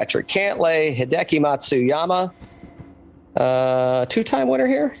JT, Patrick Cantlay, Hideki Matsuyama, 2-time winner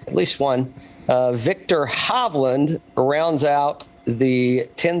here, at least one. Victor Hovland rounds out the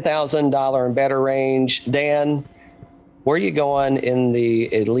 $10,000 and better range. Dan, where are you going in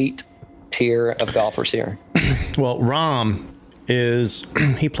the elite tier of golfers here. Well, Rahm is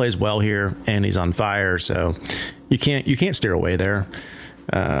he plays well here and he's on fire, so you can't steer away there.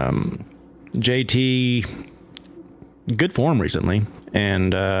 JT, good form recently,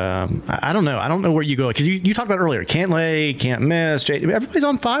 and I don't know where you go, because you talked about earlier, Cantlay can't miss. Everybody's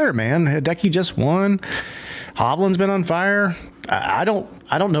on fire, man. Hideki just won. Hovland's been on fire. I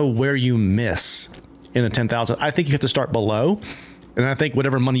don't know where you miss in the 10,000. I think you have to start below, and I think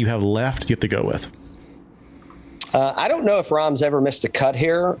whatever money you have left, you have to go with. I don't know if Rahm's ever missed a cut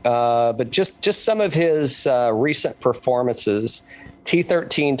here, but just some of his recent performances: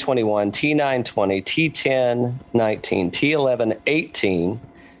 T13 21, T9 20, T10 19, T11 18,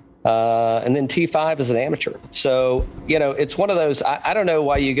 and then T5 as an amateur. So, it's one of those, I don't know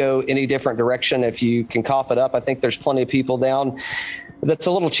why you go any different direction if you can cough it up. I think there's plenty of people down that's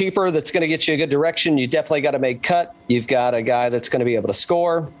a little cheaper that's going to get you a good direction. You definitely got to make cut. You've got a guy that's going to be able to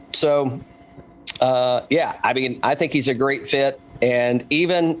score. So, I think he's a great fit. And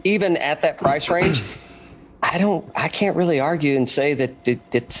even at that price range, I can't really argue and say that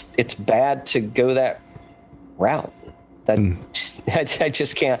it's bad to go that route. I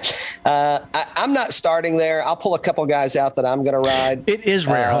just can't. I'm not starting there. I'll pull a couple guys out that I'm going to ride. It is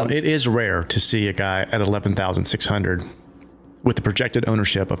rare. It is rare to see a guy at 11,600 with a projected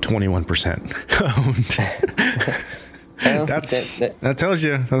ownership of 21% owned. Well, that tells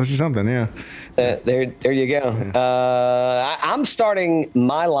you something, yeah. There you go. I'm starting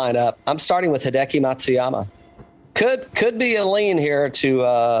my lineup. I'm starting with Hideki Matsuyama. Could be a lean here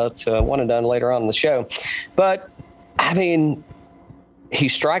to one and done later on in the show, but I mean,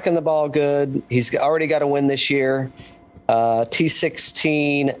 he's striking the ball good. He's already got a win this year.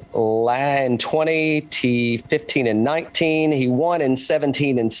 T16 and 20, T15 and 19. He won in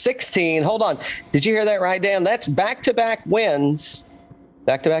 17 and 16. Hold on. Did you hear that right, Dan? That's back-to-back wins.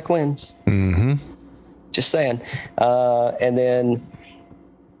 Back-to-back wins. Mm-hmm. Just saying. And then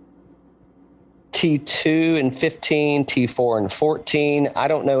T2 and 15, T4 and 14. I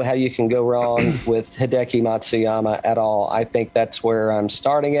don't know how you can go wrong with Hideki Matsuyama at all. I think that's where I'm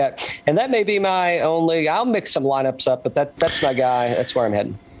starting at. And that may be my only, I'll mix some lineups up, but that's my guy. That's where I'm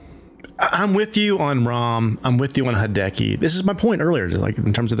heading. I'm with you on Rahm. I'm with you on Hideki. This is my point earlier, like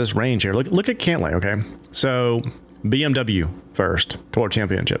in terms of this range here. Look at Cantlay, okay? So BMW first, Tour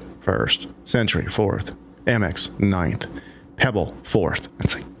Championship first, Century fourth, Amex ninth, Pebble fourth.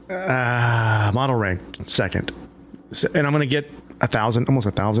 It's like, model rank second, and I'm going to get almost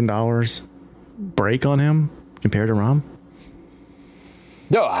 $1,000 break on him compared to Rahm.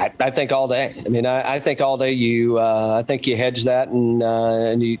 No, I think all day. I mean, I think all day I think you hedge that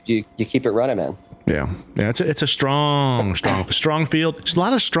and you keep it running, man. Yeah. It's a strong field. There's a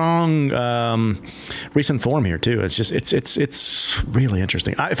lot of strong recent form here too. It's really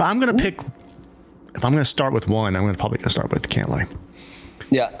interesting. If I'm going to start with one, I'm probably going to start with Cantlay.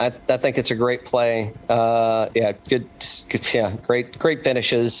 Yeah, I think it's a great play. Good. Yeah, great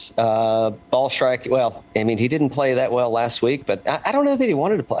finishes. Ball strike. Well, I mean, he didn't play that well last week, but I don't know that he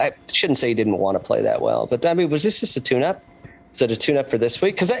wanted to play. I shouldn't say he didn't want to play that well, but I mean, was this just a tune-up? Is it a tune-up for this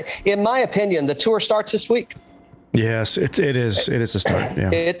week? Because in my opinion, the tour starts this week. Yes, it is. It is a start.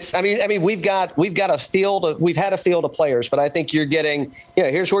 Yeah. I mean, we've got a field. We've had a field of players, but I think you're getting.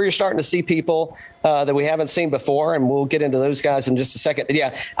 Here's where you're starting to see people that we haven't seen before, and we'll get into those guys in just a second.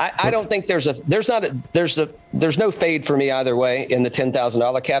 Yeah, I don't think there's no fade for me either way in the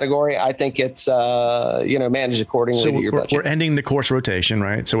 $10,000 category. I think it's managed accordingly to your budget. We're ending the course rotation,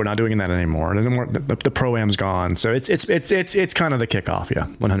 right? So we're not doing that anymore. And then the Pro-Am's gone, so it's kind of the kickoff. Yeah,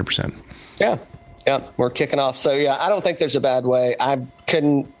 100%. Yeah, we're kicking off. So, I don't think there's a bad way. I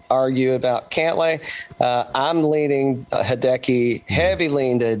couldn't argue about Cantlay. I'm leaning Hideki, heavy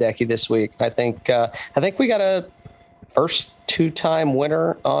lean to Hideki this week. I think we got a first two-time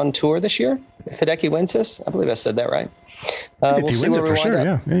winner on tour this year. If Hideki wins this, I believe I said that right. If he wins it for sure,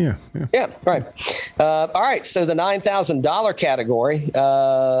 yeah. Yeah, right. All right, so the $9,000 category.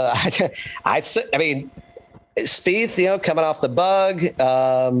 I mean, Spieth, coming off the bug, 2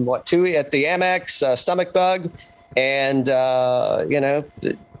 at the Amex, stomach bug, and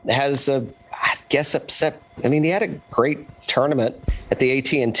has upset. I mean, he had a great tournament at the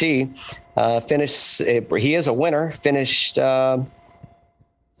AT&T. He is a winner. Finished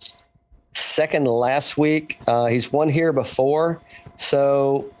second last week. He's won here before,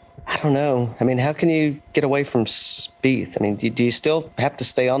 so I don't know. I mean, how can you get away from Spieth? I mean, do you still have to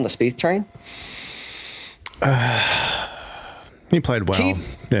stay on the Spieth train? He played well.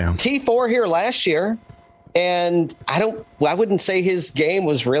 T4 here last year, and I wouldn't say his game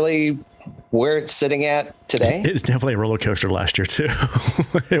was really where it's sitting at today? It's definitely a roller coaster last year too.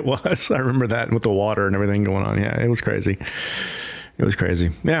 It was. I remember that with the water and everything going on. Yeah, it was crazy. It was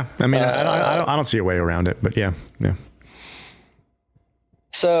crazy. Yeah, I mean, I don't see a way around it, but yeah.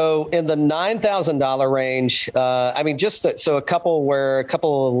 So in the $9,000 range, I mean, so a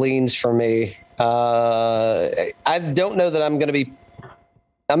couple of leans for me. I don't know that I'm going to be.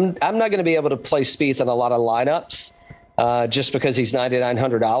 I'm not going to be able to play Spieth in a lot of lineups. Just because he's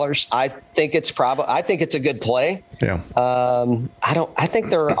 $9,900, I think it's a good play. Yeah. I think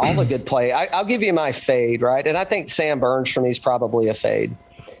they're all a good play. I'll give you my fade, right? And I think Sam Burns for me is probably a fade.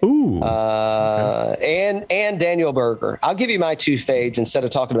 Ooh. And Daniel Berger. I'll give you my two fades instead of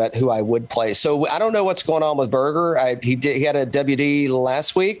talking about who I would play. So I don't know what's going on with Berger. He had a WD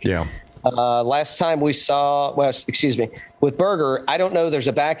last week. Yeah. Last time we saw, with Berger, I don't know. There's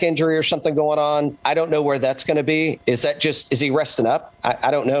a back injury or something going on. I don't know where that's going to be. Is he resting up?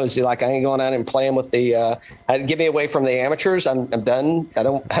 I don't know. Is he like, I ain't going out and playing with the, get me away from the amateurs. I'm done. I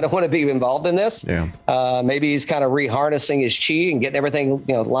don't want to be involved in this. Yeah. Maybe he's kind of reharnessing his chi and getting everything,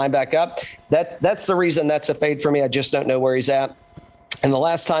 lined back up. That's the reason that's a fade for me. I just don't know where he's at. And the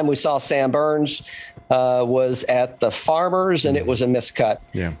last time we saw Sam Burns, was at the Farmers, and it was a miscut.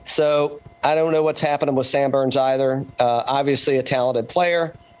 Yeah. So I don't know what's happening with Sam Burns either. Obviously a talented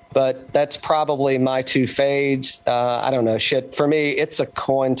player, but that's probably my two fades. I don't know. For me, it's a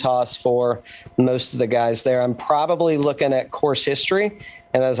coin toss for most of the guys there. I'm probably looking at course history.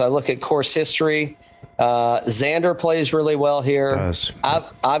 And as I look at course history, Xander plays really well here. Does.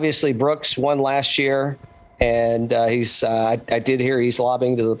 Obviously, Brooks won last year. And I did hear he's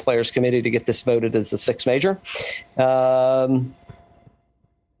lobbying to the Players Committee to get this voted as the sixth major.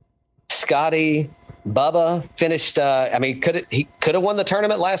 Scotty, Bubba finished. He could have won the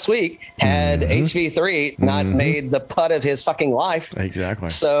tournament last week had HV3 not made the putt of his fucking life. Exactly.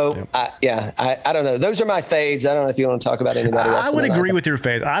 So yep. I don't know. Those are my fades. I don't know if you want to talk about anybody else. I would agree with your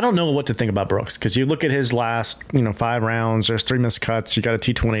fade. I don't know what to think about Brooks because you look at his last 5 rounds. There's 3 missed cuts. You got a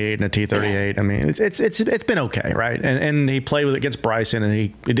T28 and a T38. I mean, it's been okay, right? And he played with it against Bryson and he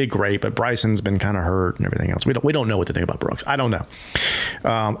did great, but Bryson's been kind of hurt and everything else. We don't know what to think about Brooks. I don't know.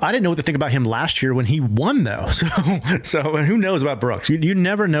 I didn't know what to think about him last year when he won though. So who knows about Brooks? You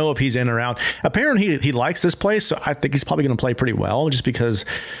never know if he's in or out. Apparently he likes this place, so I think he's probably going to play pretty well just because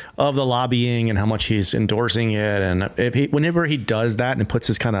of the lobbying and how much he's endorsing it. And whenever he does that and puts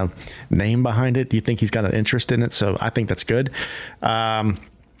his kind of name behind it, you think he's got an interest in it. So I think that's good.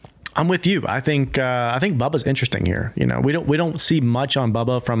 I'm with you. I think Bubba's interesting here. We don't see much on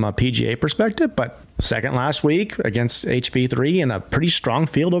Bubba from a PGA perspective, but second last week against HV3 in a pretty strong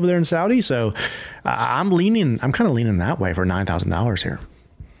field over there in Saudi. So I'm kind of leaning that way for $9,000 here.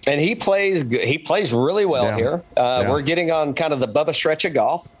 And he plays really well here. We're getting on kind of the Bubba stretch of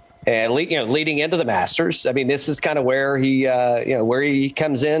golf. And leading into the Masters, I mean, this is kind of where he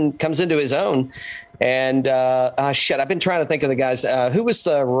comes into his own. And I've been trying to think of the guys. Who was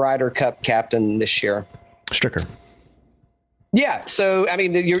the Ryder Cup captain this year? Stricker. Yeah. So I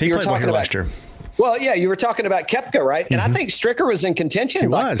mean, you're talking about last year. Well, yeah, you were talking about Koepka, right? And I think Stricker was in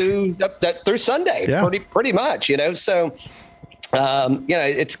contention through Sunday, pretty much. So.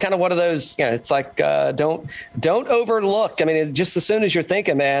 It's kind of one of those, it's like, don't overlook. I mean, just as soon as you're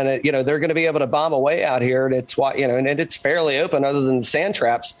thinking, man, they're going to be able to bomb away out here and it's and it's fairly open other than the sand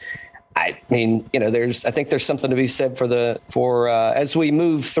traps. I mean, I think there's something to be said for as we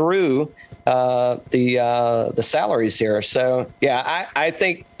move through, the salaries here. So yeah, I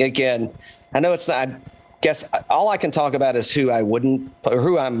think again, I know it's not, I guess all I can talk about is who I'm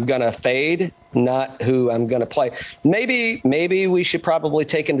going to fade, not who I'm going to play. Maybe we should probably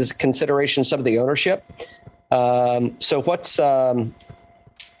take into consideration some of the ownership. So what's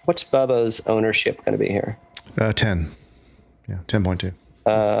Bubba's ownership going to be here? 10. Yeah. 10.2.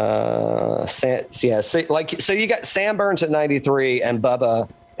 So you got Sam Burns at 93 and Bubba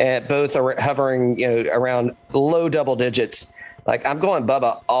at both are hovering, around low double digits. Like I'm going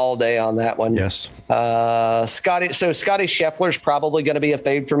Bubba all day on that one. Yes. Scotty Scheffler's probably going to be a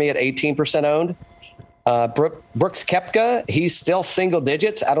fade for me at 18% owned. Brooks Koepka, he's still single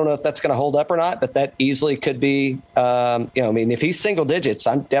digits. I don't know if that's going to hold up or not, but that easily could be. If he's single digits,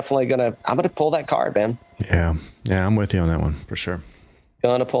 I'm definitely going to pull that card, man. Yeah, I'm with you on that one for sure.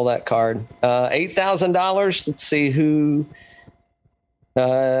 Going to pull that card. $8,000. Let's see who.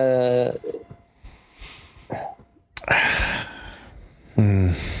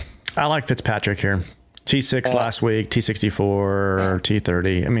 I like Fitzpatrick here. T6 last week, T64,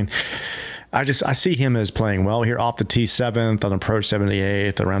 T30. I mean, I see him as playing well here off the T7th on approach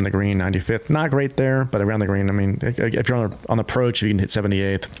 78th, around the green 95th. Not great there, but around the green. I mean, if you're on approach, if you can hit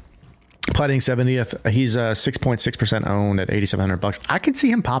 78th. putting 70th. He's 6.6% owned at $8,700. I can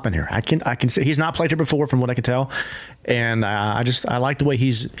see him popping here. I can see he's not played here before, from what I can tell, and I like the way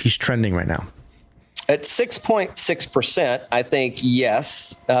he's trending right now. At 6.6%, I think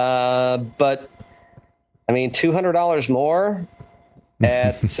yes, but I mean $200 more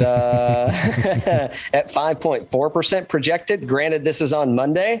at at 5.4% projected. Granted, this is on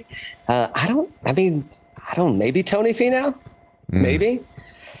Monday. I don't. Maybe Tony Finau, maybe.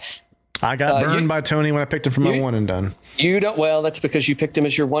 I got burned by Tony when I picked him for my one and done. You don't. Well, that's because you picked him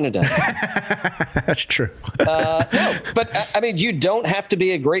as your one and done. That's true. No, but I mean, you don't have to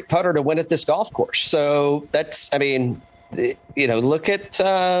be a great putter to win at this golf course. So that's. I mean, look at.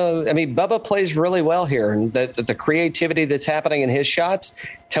 Bubba plays really well here, and the creativity that's happening in his shots.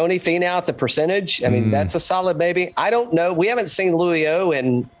 Tony Finau at the percentage. I mean, that's a solid maybe. I don't know. We haven't seen Louis O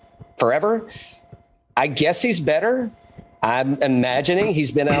in forever. I guess he's better. I'm imagining he's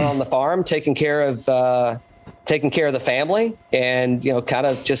been out on the farm taking care of the family, and kind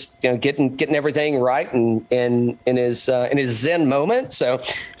of just getting everything right and in his Zen moment. So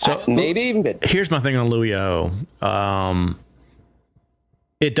maybe. But here's my thing on Louis O.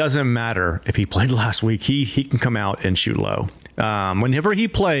 It doesn't matter if he played last week. He can come out and shoot low. Whenever he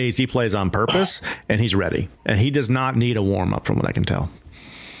plays on purpose, and he's ready, and he does not need a warm up, from what I can tell.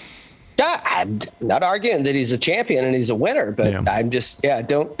 I'm not arguing that he's a champion and he's a winner, but I'm just,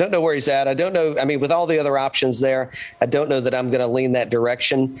 don't know where he's at. I don't know. I mean, with all the other options there, I don't know that I'm going to lean that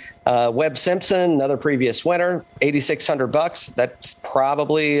direction. Webb Simpson, another previous winner, $8,600. That's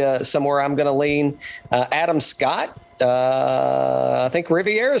probably somewhere I'm going to lean. Adam Scott. I think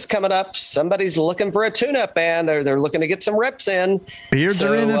Riviera's coming up. Somebody's looking for a tune-up, man. They're looking to get some reps in. Beards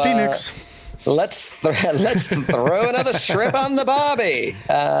are in Phoenix. Let's throw another strip on the Bobby.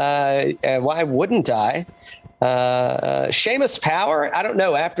 Why wouldn't I? Seamus Power, I don't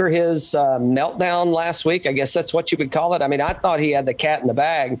know. After his meltdown last week, I guess that's what you would call it. I mean, I thought he had the cat in the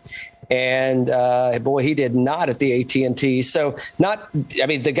bag, and boy, he did not at the AT&T. So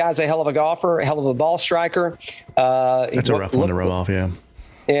the guy's a hell of a golfer, a hell of a ball striker. That's a rough one to rub off, yeah.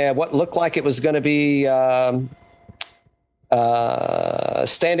 Yeah, what looked like it was going to be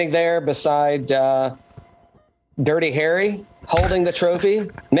standing there beside Dirty Harry, holding the trophy,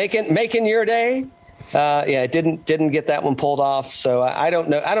 making your day. Didn't get that one pulled off. So I don't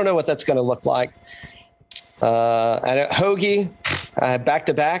know. I don't know what that's going to look like. Hoagie, back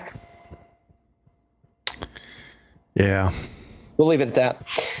to back. Yeah, we'll leave it at that.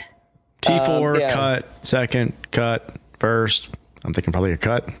 T4 cut, second cut, first. I'm thinking probably a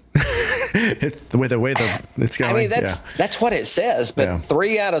cut. It's the way it's going. I mean, that's what it says. But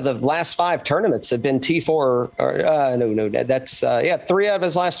 3 out of the last 5 tournaments have been T4. No, that's 3 out of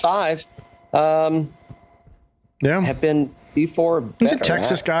his last 5. Have been T4. He's a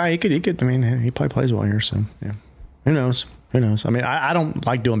Texas guy. He could. I mean, he probably plays well here. So yeah, who knows? I mean, I don't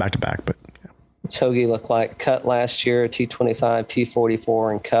like doing back to back, but. Togi looked like cut last year, T25,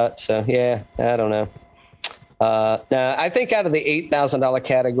 T44, and cut. So yeah, I don't know. Now, I think out of the $8,000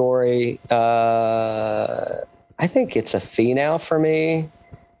 category, I think it's a Finau for me,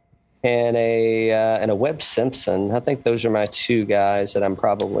 and a Webb Simpson. I think those are my 2 guys that I'm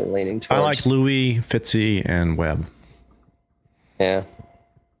probably leaning towards. I like Louis, Fitzy, and Webb. Yeah.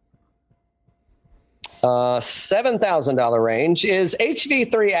 $7,000 range. Is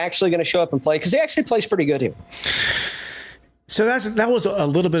HV3 actually going to show up and play? Because he actually plays pretty good here. So that was a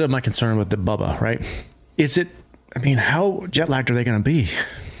little bit of my concern with the Bubba, right? Is it? I mean, how jet lagged are they going to be?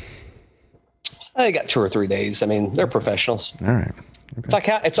 They got 2 or 3 days. I mean, they're professionals. All right.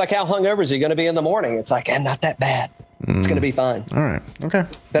 Okay. It's like how hungover is he going to be in the morning? It's like, not that bad. It's going to be fine. All right. Okay.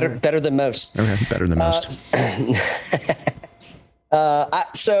 Better than most. Okay. Better than most.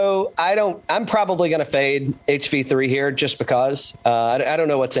 I'm probably going to fade HV3 here just because I don't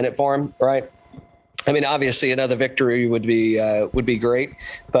know what's in it for him. Right. I mean, obviously another victory would be great,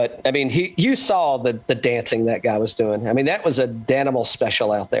 but I mean, you saw the dancing that guy was doing. I mean, that was a Danimal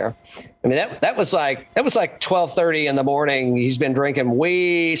special out there. I mean, that was like 12:30 in the morning. He's been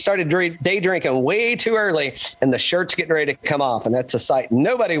started day drinking way too early, and the shirt's getting ready to come off. And that's a sight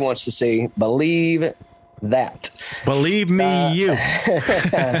nobody wants to see. Believe that. Believe me, you.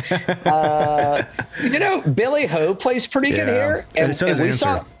 Billy Ho plays pretty good here. And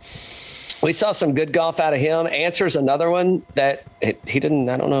we saw some good golf out of him. Answer's another one that he didn't.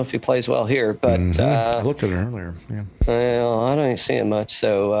 I don't know if he plays well here, but I looked at it earlier. Yeah. Well, I don't see him much.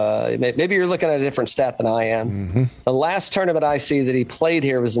 So maybe you're looking at a different stat than I am. Mm-hmm. The last tournament I see that he played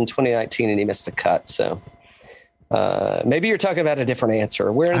here was in 2019, and he missed the cut. So maybe you're talking about a different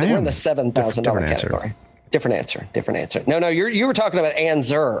Answer. We're in the $7,000 category. Different answer. No, you were talking about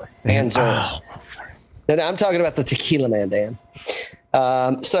Anzer. Anzer. Oh, sorry. No, I'm talking about the Tequila Man, Dan.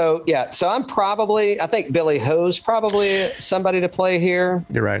 So I think Billy Ho's probably somebody to play here.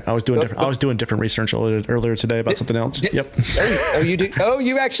 You're right. I was doing different research earlier today about something else. Yep. You do. Oh,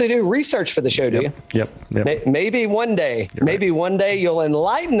 you actually do research for the show, do you? Yep. Maybe one day, one day you'll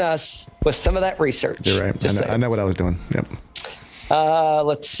enlighten us with some of that research. You're right. I know what I was doing. Yep.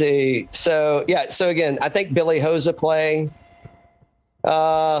 Let's see. So again, I think Billy Ho's a play.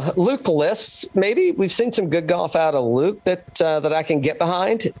 Luke Lists, maybe we've seen some good golf out of Luke that I can get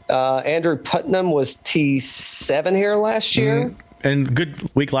behind. Andrew Putnam was T7 here last year, and good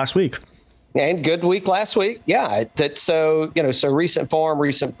week last week. Yeah, so recent form,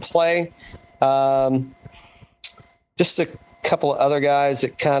 recent play. Just a couple of other guys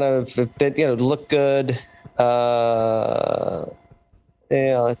that kind of have been, look good.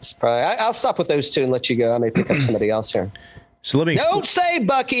 It's probably. I'll stop with those two and let you go. I may pick up somebody else here. So let me. Don't say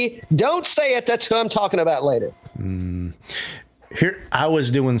Bucky. Don't say it. That's who I'm talking about later. Here, I was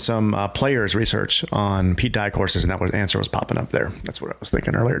doing some players research on Pete Dye courses, and answer was popping up there. That's what I was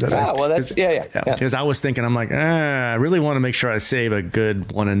thinking earlier today. Oh, well, that's yeah. Because I was thinking, I'm like, I really want to make sure I save a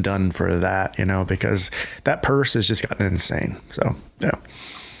good one and done for that, because that purse has just gotten insane. So yeah.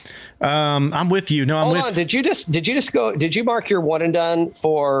 I'm with you. No, I'm Hold with. on. Did you mark your one and done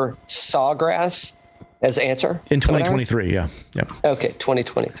for Sawgrass as answer In 2023, yeah. Okay,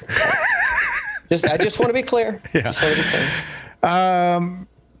 2023. I just want to be clear. Yeah. Just want to be clear. No,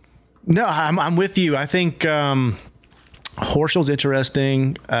 I'm with you. I think Horschel's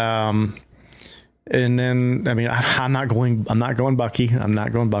interesting. And then I'm not going Bucky.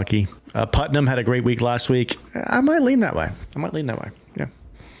 Putnam had a great week last week. I might lean that way. Yeah.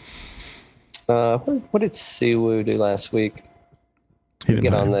 What did Siwoo do last week?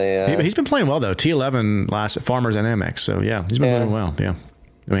 He's been playing well though. T11 last at Farmers and Amex. So yeah, he's been doing well. Yeah.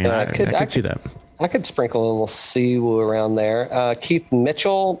 I could see that. I could sprinkle a little Siwoo around there. Keith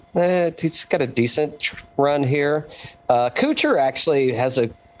Mitchell, he's got a decent run here. Kuchar actually has a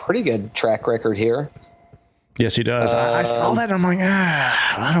pretty good track record here. Yes, he does. I saw that. And I'm like,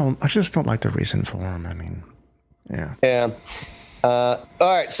 I just don't like the recent form. Yeah. Yeah. All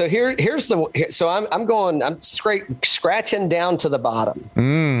right. So I'm scratching down to the bottom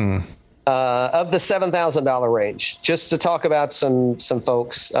of the $7,000 range, just to talk about some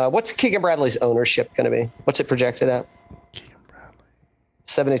folks. What's Keegan Bradley's ownership going to be? What's it projected at? Keegan Bradley,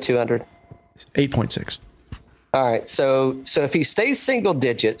 7,200. 8.6. All right. So if he stays single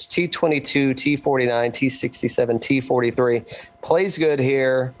digits, T22, T49, T67, T43, plays good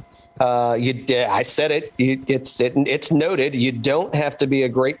here. I said it. It's noted. You don't have to be a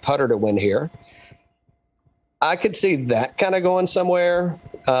great putter to win here. I could see that kind of going somewhere.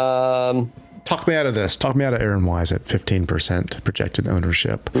 Talk me out of this. Talk me out of Aaron Wise at 15% projected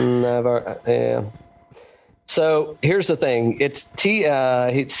ownership. Never. Yeah. So here's the thing. It's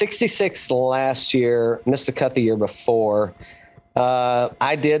he's 66 last year, missed a cut the year before.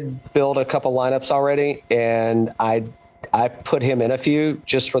 I did build a couple lineups already, and I put him in a few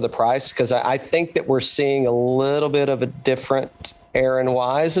just for the price, because I think that we're seeing a little bit of a different Aaron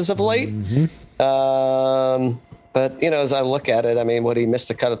Wise as of late. But as I look at it, he missed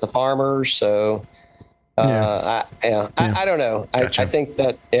a cut at the Farmers, so I don't know. Gotcha. I think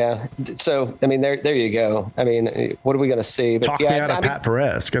that So there you go. What are we going to see? But Talk me out of Pat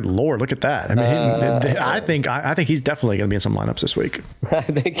Perez. Good Lord, look at that. I think he's definitely going to be in some lineups this week. I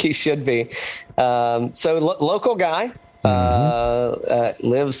think he should be. Local guy.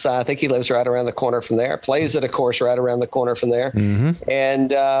 Lives, I think he lives right around the corner from there, plays at a course right around the corner from there. And,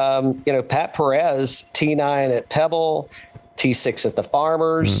 Pat Perez, T9 at Pebble, T6 at the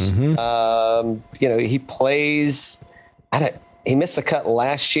Farmers. He plays, he missed a cut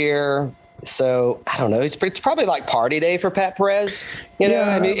last year. So I don't know. It's probably like party day for Pat Perez.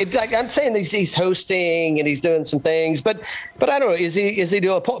 I'm saying he's hosting and he's doing some things, but I don't know. Is he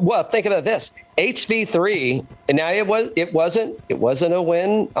doing well? Think about this: HV3, and now it wasn't a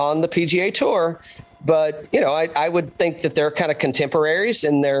win on the PGA Tour, but I would think that they're kind of contemporaries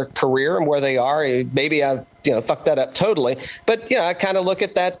in their career and where they are. Maybe I've fucked that up totally, but I kind of look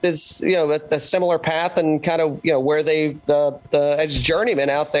at that as a similar path and kind of where they as journeymen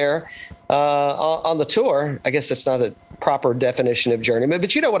out there on the tour. I guess that's not a proper definition of journeyman,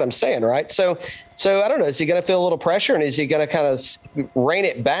 but you know what I'm saying, right? So I don't know. Is he going to feel a little pressure, and is he going to kind of rein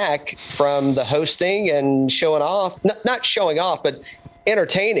it back from the hosting and showing off? Not showing off, but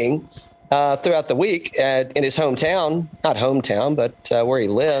entertaining throughout the week in his hometown, not hometown, but where he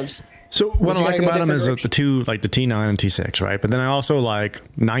lives. So what I like about him is the two, like the T9 and T6, right? But then I also like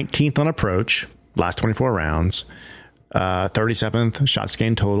 19th on approach, last 24 rounds, 37th shots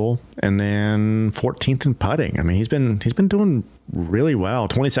gained total, and then 14th in putting. I mean, he's been doing really well.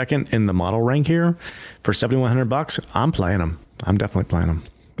 22nd in the model rank here for $7,100. I'm playing him. I'm definitely playing him.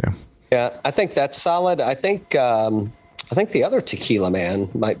 Yeah. Yeah, I think that's solid. I think the other Tequila Man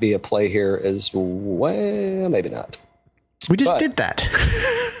might be a play here as well. Maybe not. We just did that.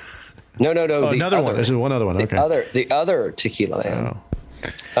 No. Oh, another one. This is one other one. Okay. The other Tequila Man.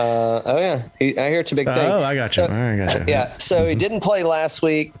 Oh yeah, I hear it's a big thing. Oh, I got you. I got you. Yeah, so he didn't play last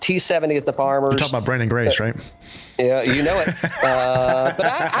week. T70 at the Farmers. You're talking about Brandon Grace, right? Yeah, you know it. But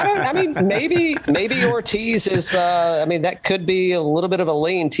I don't. I mean, maybe Ortiz is. I mean, that could be a little bit of a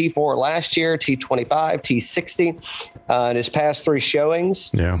lean. T4 last year, T25, T60 in his past 3 showings.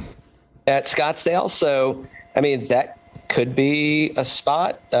 Yeah. At Scottsdale. So I mean, that could be a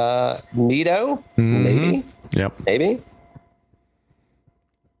spot. Nito, maybe. Yep. Maybe.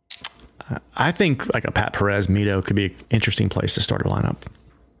 I think like a Pat Perez Mito could be an interesting place to start a lineup.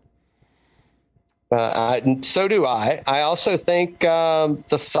 So do I. I also think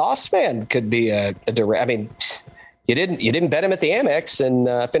the Sauce Man could be a direct. I mean, you didn't bet him at the Amex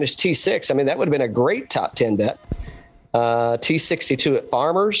and finished T6. I mean, that would have been a great top 10 bet. T62 at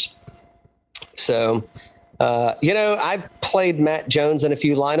Farmers. So, I played Matt Jones in a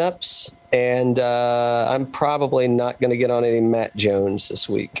few lineups, and I'm probably not going to get on any Matt Jones this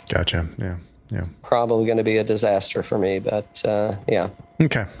week. Gotcha. Yeah. Probably going to be a disaster for me, but yeah.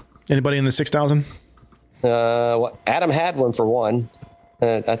 Okay. Anybody in the 6,000? Adam Hadwin for one.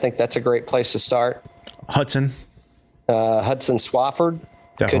 I think that's a great place to start. Hudson Swafford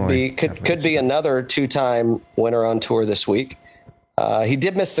could be another 2-time winner on tour this week. He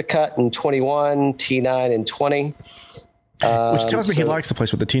did miss the cut in 21, T9 in 20. Which tells me he likes the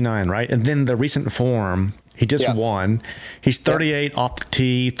place with the T9, right? And then the recent form, he just won. He's 38 off the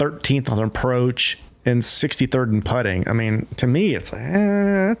tee, 13th on approach, and 63rd in putting. I mean, to me, it's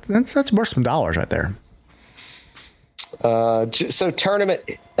that's worth some dollars right there. So tournament,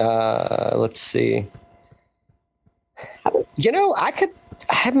 let's see.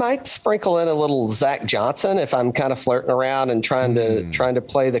 I might sprinkle in a little Zach Johnson if I'm kind of flirting around and trying to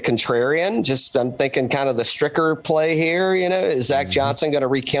play the contrarian. Just I'm thinking kind of the Stricker play here. Is Zach Johnson going to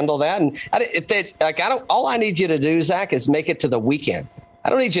rekindle that? And all I need you to do, Zach, is make it to the weekend. I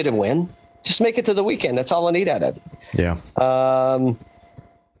don't need you to win. Just make it to the weekend. That's all I need out of it. Yeah.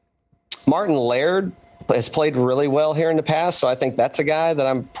 Martin Laird has played really well here in the past, so I think that's a guy that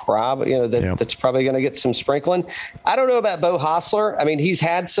I'm probably, that's probably going to get some sprinkling. I don't know about Bo Hostler. I mean, he's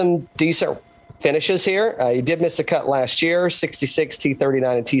had some decent finishes here. He did miss a cut last year, 66,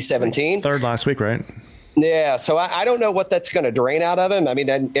 T39, and T17. Third last week, right? Yeah, so I don't know what that's going to drain out of him. I mean,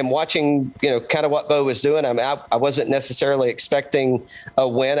 I'm watching, kind of what Bo was doing. I wasn't necessarily expecting a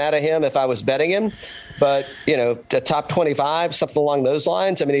win out of him if I was betting him, but the top 25, something along those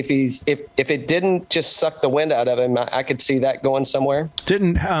lines. I mean, if it didn't just suck the wind out of him, I could see that going somewhere.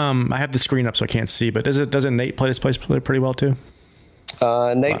 I have the screen up so I can't see, but doesn't Nate play this place pretty well too?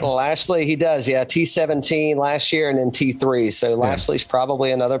 Nate Lashley, he does. Yeah, T17 last year and then T3. So Lashley's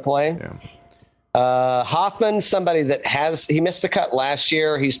probably another play. Yeah. Hoffman, somebody that he missed the cut last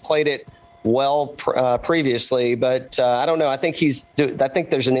year. He's played it well previously, but I don't know. I think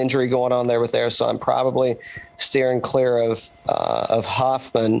there's an injury going on there. So I'm probably steering clear of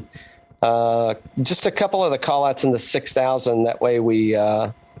Hoffman. Just a couple of the call outs in the 6,000. That way we,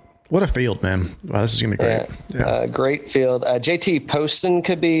 what a field, man. Wow, this is going to be great. Yeah. Great field. JT Poston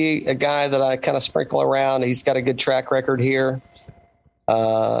could be a guy that I kind of sprinkle around. He's got a good track record here.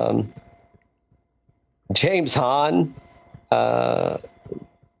 James Hahn,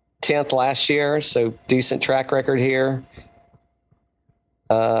 10th last year, so decent track record here.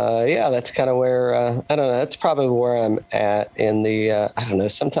 That's kind of where, I don't know, that's probably where I'm at in the, I don't know,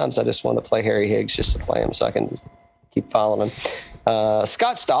 sometimes I just want to play Harry Higgs just to play him so I can keep following him.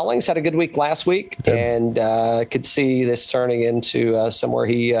 Scott Stallings had a good week last week, and could see this turning into somewhere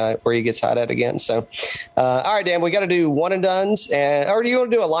where he gets hot at again. So, all right, Dan, we got to do one and dones, or do you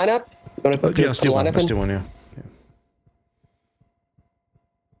want to do a lineup? Let's do one. Let's do one, yeah.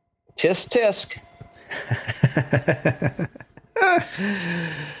 Tisk.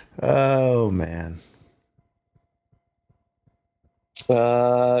 Oh, man.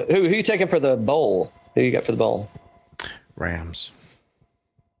 Who you taking for the bowl? Who you got for the bowl? Rams.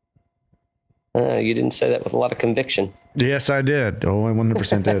 You didn't say that with a lot of conviction. Yes, I did. Oh, I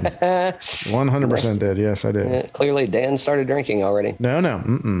 100% did. 100% did. Yes, I did. Clearly, Dan started drinking already. No.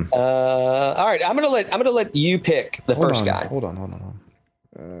 All right, I'm gonna let you pick the first guy. Hold on.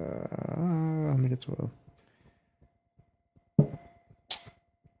 Let me get to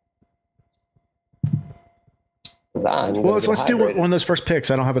Well, let's do one of those first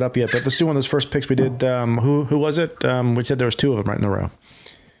picks. I don't have it up yet, but let's do one of those first picks we did. Who was it? We said there was two of them right in a row.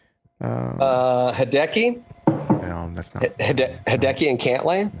 Hideki. No, that's not. Hideki and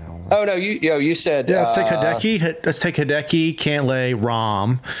Cantlay. No. Oh no, you said. Yeah, let's take Hideki. Let's take Hideki, Cantlay,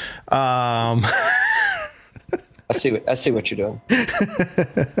 Rom. I see what you're doing.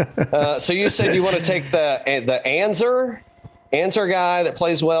 So you said you want to take the Anzer guy that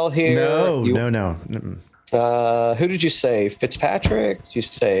plays well here. No. Who did you say? Fitzpatrick? Did you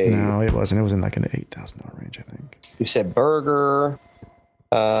say? No, it wasn't. It was in like an $8,000 range, I think. You said Berger.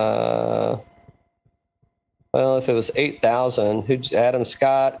 Well, if it was 8,000, who'd Adam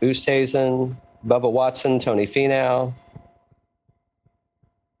Scott, Oosthuizen, Bubba Watson, Tony Finau.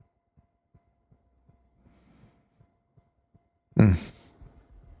 I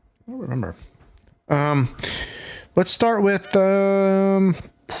don't remember. Let's start with. All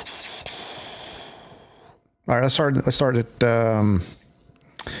right, let's start at. Do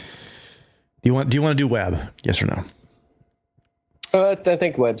you want to do Webb? Yes or no? I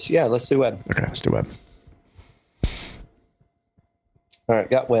think Webb's. Yeah, let's do Webb. Okay, let's do Webb. All right,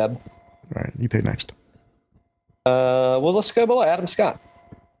 got Webb. All right, you pick next. Well, let's go below Adam Scott.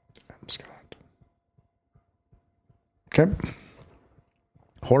 Adam Scott. Okay.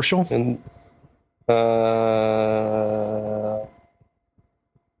 Horschel. And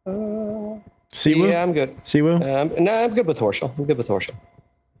Siwoo? Yeah, I'm good. Siwoo? No, I'm good with Horschel.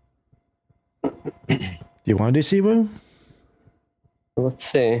 You want to do Siwoo? Let's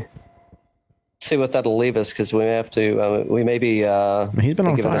see. See what that'll leave us, because we have to. We may be. He's been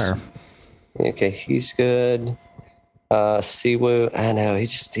on fire. Okay, he's good. Siwoo. I know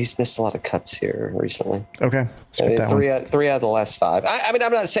he's missed a lot of cuts here recently. Okay, three out of the last five. I mean,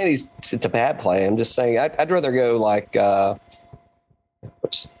 I'm not saying it's a bad play. I'm just saying I'd rather go like. I'm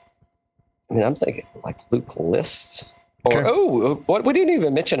thinking like Luke List. Or what? We didn't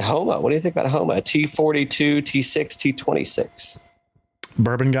even mention Homa. What do you think about Homa? T42, T6, T26.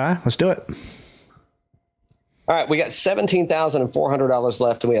 Bourbon guy. Let's do it. All right, we got $17,400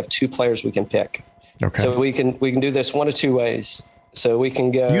 left, and we have two players we can pick. Okay. So we can do this one of two ways. So we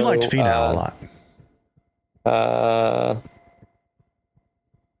can go. You liked Finau a lot.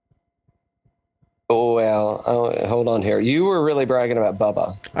 Hold on here. You were really bragging about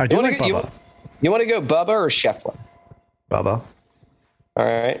Bubba. I do like Bubba. You want to go Bubba or Scheffler? Bubba. All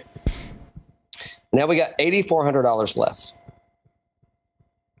right. Now we got $8,400 left.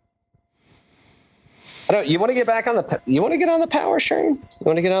 You want to get back on the? You want to get on the power train? You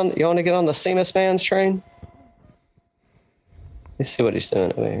want to get on the Seamus Man's train? Let's see what he's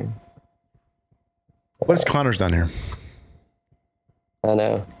doing over here. What's Connor's done here? I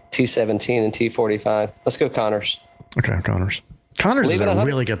know. T17 and T45. Let's go Connors. Okay, Connors. Connors is a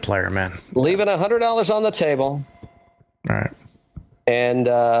really good player, man. Leaving $100 on the table. All right. And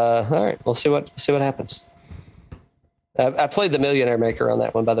all right, we'll see what happens. I played the Millionaire Maker on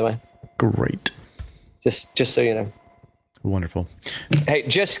that one, by the way. Great. Just so you know. Wonderful. Hey,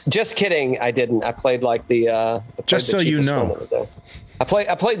 just kidding. I didn't. I played like the. Just so you know. I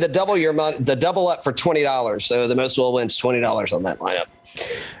played the double up for $20. So the most will wins $20 on that lineup.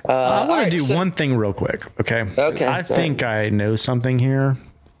 I want to do one thing real quick. Okay. Okay. I think I know something here.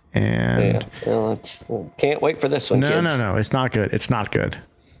 And can't wait for this one. No. Kids. It's not good.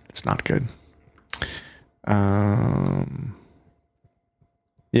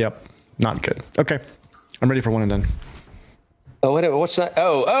 Yep. Not good. Okay. I'm ready for one and done. Oh, wait, what's that?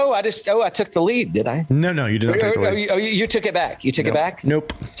 I took the lead, did I? No, you did not take the lead. You took it back. You took it back?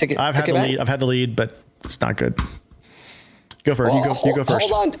 Nope. I've had the lead. I've had the lead, but it's not good. Go for it. You go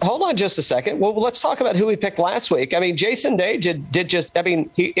first. Hold on just a second. Well, let's talk about who we picked last week. I mean, Jason Day did just,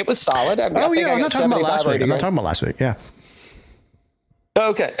 it was solid. I'm not talking about last week. I'm not talking about last week. Yeah.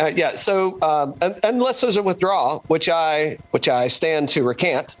 Okay. Yeah. So, unless there's a withdrawal, which I stand to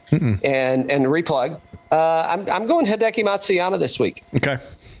recant and replug, I'm going Hideki Matsuyama this week. Okay.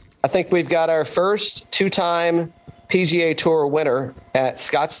 I think we've got our first two-time PGA Tour winner at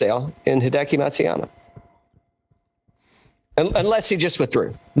Scottsdale in Hideki Matsuyama. Unless he just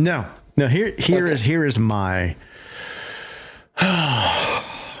withdrew. No. Here is my.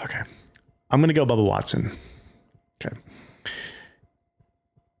 Okay. I'm going to go Bubba Watson. Okay.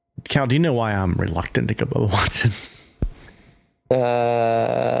 Cal, do you know why I'm reluctant to go Bubba Watson?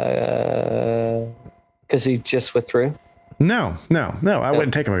 Because he just withdrew? No. I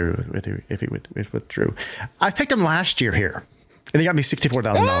wouldn't take him if he withdrew. I picked him last year here. And he got me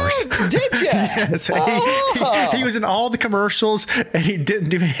 $64,000. Oh, did you? Yes, he was in all the commercials, and he didn't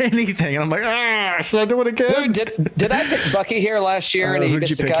do anything. And I'm like, should I do it again? Did I pick Bucky here last year? And he who'd you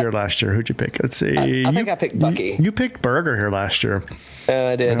missed the pick cut? here last year? Who'd you pick? Let's see. I think I picked Bucky. You picked Burger here last year.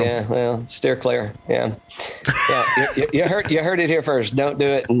 I did, yeah. Well, steer clear. Yeah. You heard it here first. Don't do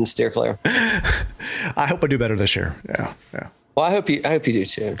it and steer clear. I hope I do better this year. Yeah. Well, I hope you do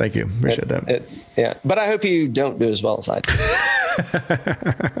too. Thank you. Appreciate that. Yeah, but I hope you don't do as well as I do.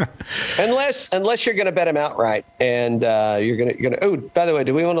 unless you're going to bet him outright, and you're gonna. Oh, by the way,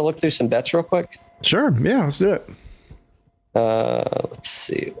 do we want to look through some bets real quick? Sure. Yeah, let's do it. Let's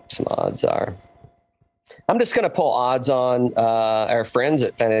see what some odds are. I'm just going to pull odds on our friends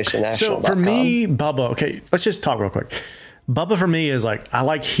at FantasyNational.com. So for me, Bubba. Okay, let's just talk real quick. Bubba for me is like I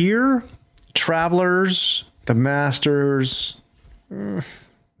like here, Travelers, the Masters. By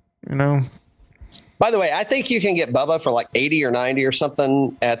the way, I think you can get Bubba for like 80 or 90 or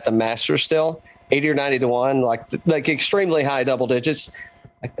something at the Masters still, 80 or 90 to 1, like extremely high double digits.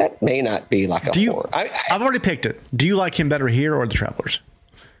 Like that may not be like a four. I've already picked it. Do you like him better here or the Travelers?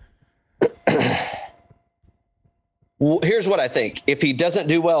 Well, here's what I think. If he doesn't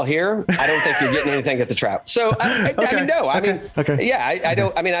do well here, I don't think you're getting anything at the Travelers. So I mean, no. I mean, yeah, I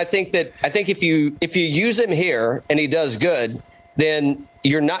don't. I mean, I think if you use him here and he does good, then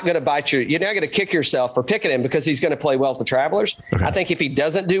you're not going to you're not going to kick yourself for picking him because he's going to play well at the Travelers. Okay. I think if he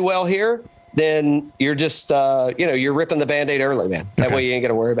doesn't do well here, then you're just, you're ripping the Band-Aid early, man. That way you ain't going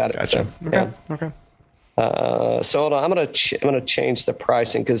to worry about it. Gotcha. So, okay. Yeah. Okay. So hold on. I'm going to change the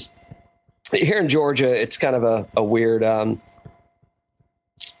pricing because here in Georgia, it's kind of a weird,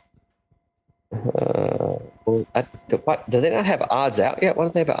 what, do they not have odds out yet? Why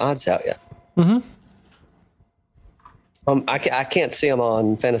don't they have odds out yet? Mm-hmm. I can't see them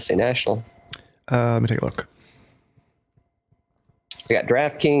on Fantasy National. Let me take a look. I got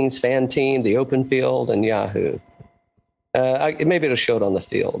DraftKings, FanTeam, the Open Field, and Yahoo. Maybe it'll show it on the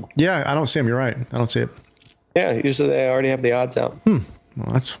field. Yeah, I don't see them. You're right. I don't see it. Yeah, usually they already have the odds out. Well,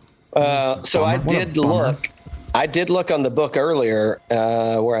 that's so I did look. I did look on the book earlier.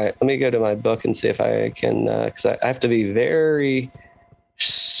 Let me go to my book and see if I can, because I have to be very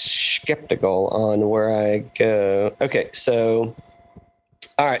skeptical on where I go. Okay, so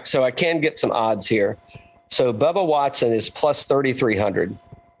all right, so I can get some odds here. So Bubba Watson is plus 3,300.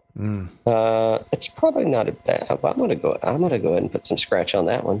 It's probably not a bad. I'm gonna go ahead and put some scratch on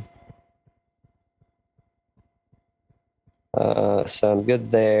that one. So I'm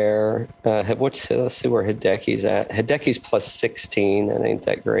good there. Let's see where Hideki's at. Hideki's plus 16. That ain't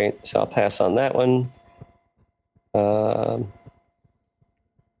that great. So I'll pass on that one.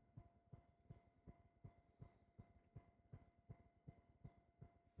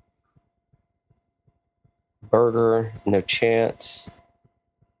 Berger, no chance.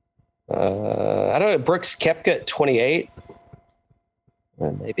 I don't know. Brooks Koepka at 28.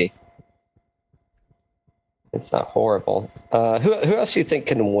 Maybe. It's not horrible. Who else do you think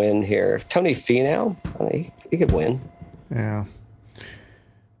can win here? Tony Finau? I mean, he could win. Yeah.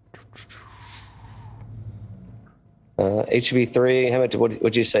 HV3. How much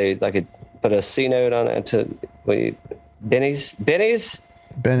would you say? Like put a C note on it to Benny's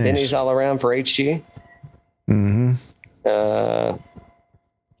all around for HG. Mm-hmm.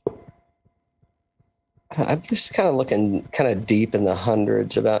 I'm just kind of looking kind of deep in the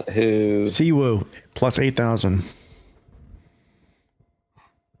hundreds about who. Siwoo plus 8,000.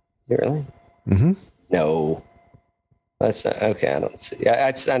 Really? Mm-hmm. No, that's not, okay. I don't see.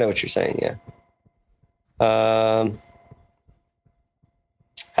 I know what you're saying. Yeah. I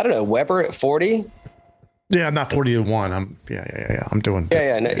don't know. Weber at 40. Yeah, I'm not 40 to 1. I'm I'm doing.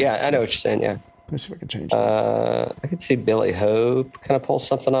 Yeah. I know what you're saying. Yeah. Let me see if I can change it. I could see Billy Hope kind of pull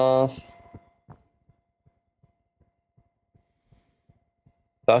something off.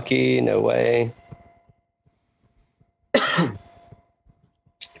 Bucky, no way.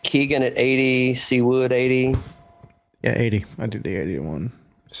 Keegan at 80, Siwoo at 80. Yeah, 80. I do the 81.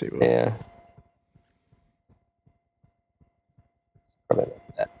 Siwoo. Yeah. Probably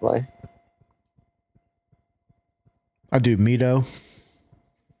not that play. I do Mito.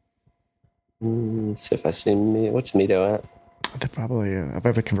 Let's see if I see what's Mito at. They probably, if I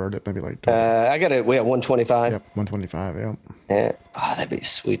ever convert it, maybe like. I got it. We have 125. Yep, 125. Yep. Yeah. Oh, that'd be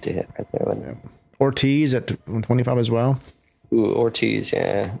sweet to hit right there. Wouldn't it? Yep. Ortiz at 125 as well. Ooh, Ortiz,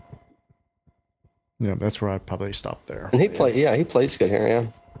 yeah. Yeah, that's where I probably stop there. And he plays good here, yeah.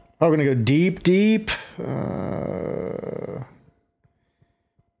 Oh, we're gonna go deep.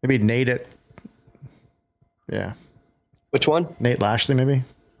 Maybe Nate at. Yeah. Which one? Nate Lashley, maybe.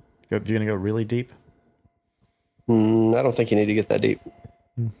 You're gonna go really deep. I don't think you need to get that deep.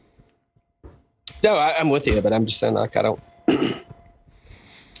 No, I'm with you, but I'm just saying, like, I don't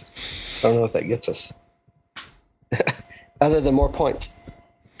know if that gets us other than more points.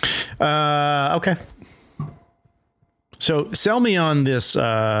 Okay. So sell me on this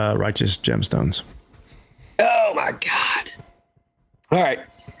Righteous Gemstones. Oh my God. All right.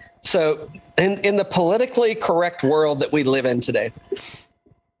 So in the politically correct world that we live in today,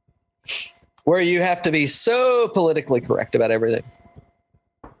 where you have to be so politically correct about everything,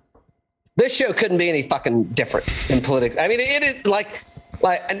 this show couldn't be any fucking different in political. I mean, it is like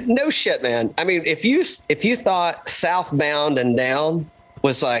no shit, man. I mean, if you thought Southbound and Down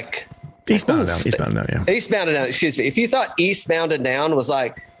was like Eastbound and Down, yeah. Eastbound and Down, excuse me. If you thought Eastbound and Down was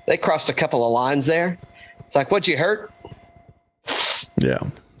like they crossed a couple of lines there, it's like, what'd you hurt? Yeah.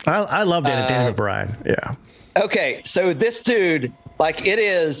 I love Danny McBride. Yeah. Okay, so this dude, like, it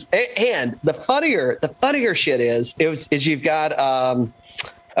is, and the funnier shit is you've got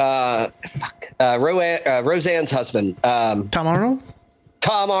Roseanne's husband, Tom Arnold.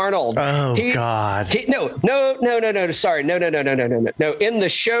 Oh, God. No. Sorry. No. In the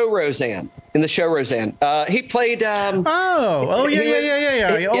show Roseanne, he played. Yeah. Over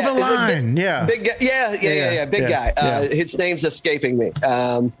the line. Yeah. Big guy. Big guy. His name's escaping me.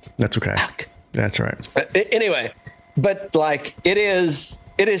 That's okay. Fuck. That's right. Anyway, but like it is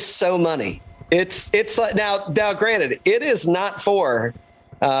so money. It's like now granted, it is not for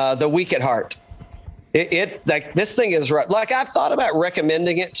the weak at heart. It like this thing is right. Like I've thought about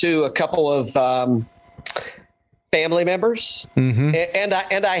recommending it to a couple of family members, and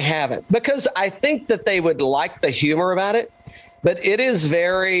I haven't, because I think that they would like the humor about it. But it is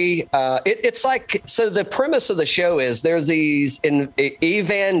very. It's like, so the premise of the show is there's these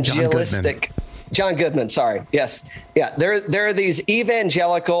evangelistic. John Goodman. Sorry. Yes. Yeah. There are these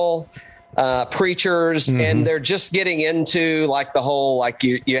evangelical preachers, and they're just getting into like the whole, like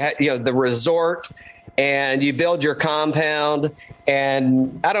the resort, and you build your compound.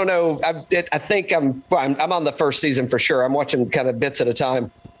 And I don't know. I think I'm on the first season for sure. I'm watching kind of bits at a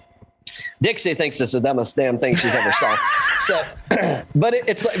time. Dixie thinks it's the dumbest damn thing she's ever saw. So, but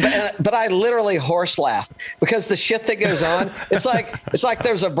it's like, but I literally horse laugh because the shit that goes on. It's like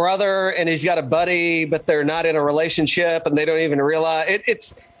there's a brother and he's got a buddy, but they're not in a relationship and they don't even realize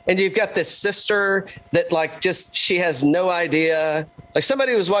it. And you've got this sister that like she has no idea. Like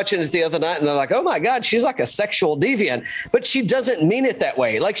somebody was watching it the other night and they're like, oh my God, she's like a sexual deviant, but she doesn't mean it that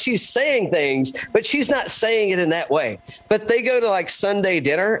way. Like she's saying things, but she's not saying it in that way. But they go to like Sunday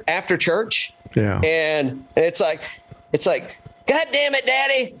dinner after church. Yeah. And it's like, God damn it,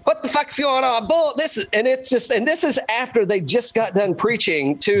 Daddy, what the fuck's going on? This is after they just got done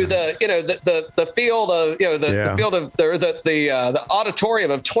preaching to the field of, the field of the auditorium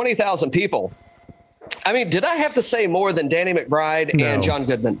of 20,000 people. I mean, did I have to say more than Danny McBride and John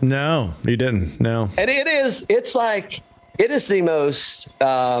Goodman? No, you didn't. No. And it is the most,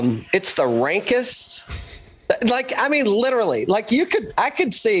 it's the rankest. Like, I mean, literally, like I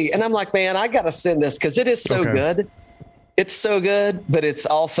could see, and I'm like, man, I got to send this because it is so good. It's so good, but it's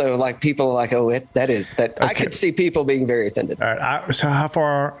also like people are like, oh, that. Okay. I could see people being very offended. All right. So how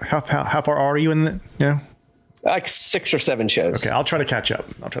far are you in it? Yeah. Like 6 or 7 shows. Okay. I'll try to catch up.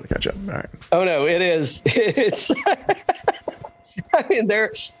 All right. Oh no, it's, I mean,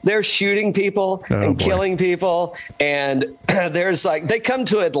 they're shooting people and killing people. And there's like, they come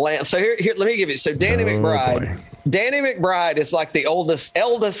to Atlanta. So here, let me give you, so Danny McBride is like the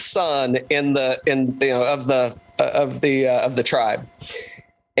eldest son of the tribe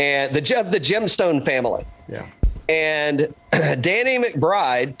and of the Gemstone family. Yeah. And Danny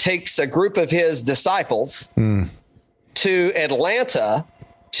McBride takes a group of his disciples to Atlanta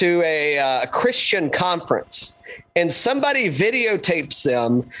to a Christian conference, and somebody videotapes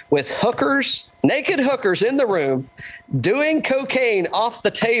them with naked hookers in the room doing cocaine off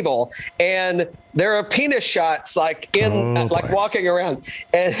the table, and there are penis shots like walking around.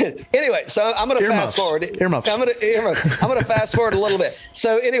 And anyway, so I'm going to fast forward. Earmuffs. I'm going to fast forward a little bit.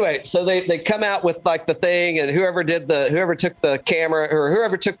 So anyway, so they come out with like the thing, and whoever took the camera or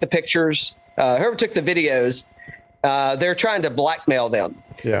whoever took the pictures, whoever took the videos, they're trying to blackmail them.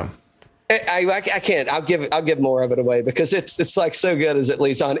 Yeah. I can't. I'll give more of it away because it's like so good as it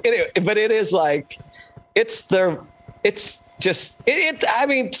leads on. Anyway, but it is like I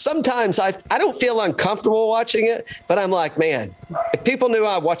mean, sometimes I don't feel uncomfortable watching it, but I'm like, man, if people knew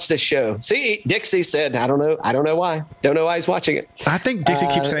I watched this show. See, Dixie said, I don't know why. Don't know why he's watching it. I think Dixie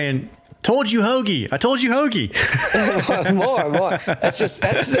keeps saying, told you Hoagie. I told you Hoagie. more.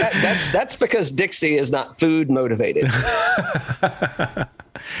 That's because Dixie is not food motivated.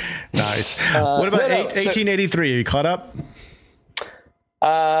 Nice. What about 1883? Are you caught up?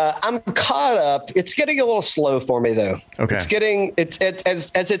 I'm caught up. It's getting a little slow for me, though. Okay. As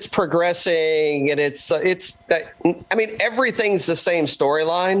it's progressing, and I mean, everything's the same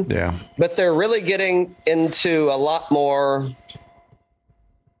storyline. Yeah. But they're really getting into a lot more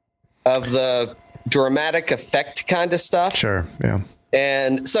of the dramatic effect kind of stuff. Sure. Yeah.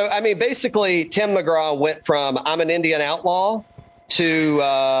 And so, I mean, basically, Tim McGraw went from "I'm an Indian outlaw" to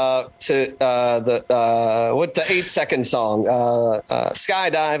the 8-second song,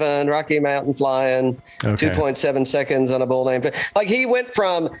 skydiving, Rocky Mountain flying, 2.7 seconds on a bull name. Like, he went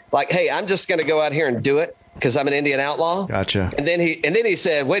from like, hey, I'm just going to go out here and do it because I'm an Indian outlaw. Gotcha. And then he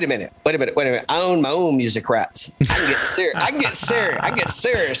said, wait a minute. I own my own music rights. I can get serious. I can get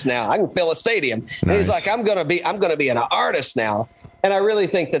serious now. I can fill a stadium. Nice. And he's like, I'm going to be an artist now. And I really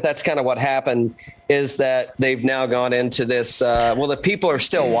think that that's kind of what happened, is that they've now gone into this. The people are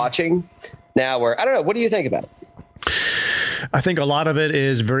still watching now. Where I don't know. What do you think about it? I think a lot of it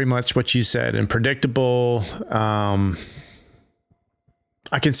is very much what you said, and predictable. I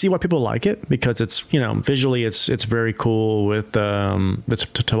can see why people like it, because it's, visually it's very cool with the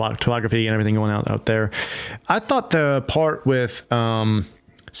topography and everything going out there. I thought the part with Sam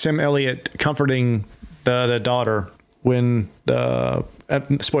Elliott comforting the daughter when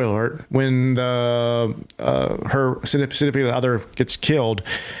spoiler alert, when her significant other gets killed,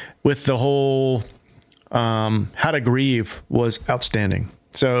 with the whole how to grieve, was outstanding.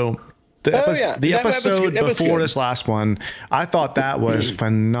 So the episode before this last one, I thought that was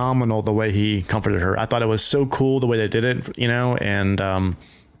phenomenal, the way he comforted her. I thought it was so cool the way they did it, and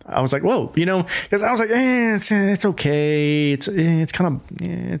I was like, whoa, because I was like, it's okay. It's kind of,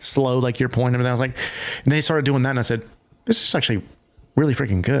 it's slow, like your point. And I was like, and they started doing that, and I said, this is actually really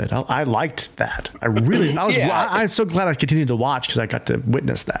freaking good. I liked that. I'm so glad I continued to watch, because I got to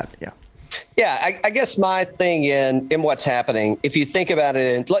witness that. Yeah. Yeah. I guess my thing in what's happening, if you think about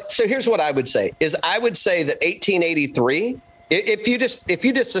it, so here's what I would say is, I would say that 1883, if you just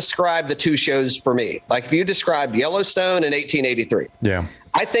describe the two shows for me, like if you described Yellowstone and 1883, yeah,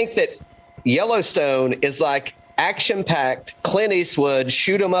 I think that Yellowstone is like action-packed Clint Eastwood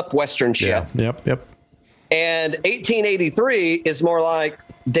shoot 'em up Western shit. Yeah. Yep. And 1883 is more like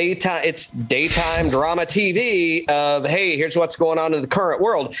daytime drama TV of, hey, here's what's going on in the current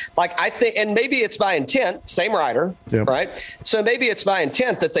world. Like, I think, and maybe it's by intent, same writer, right? So maybe it's by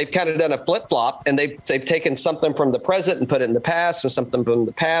intent that they've kind of done a flip flop, and they've taken something from the present and put it in the past, and something from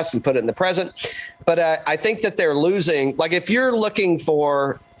the past and put it in the present. But I think that they're losing. Like, if you're looking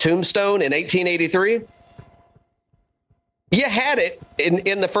for Tombstone in 1883, you had it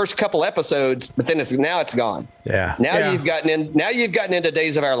in the first couple episodes, but then now it's gone. Yeah. You've gotten into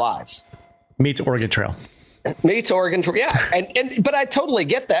Days of Our Lives. Meets Oregon Trail. Yeah. But I totally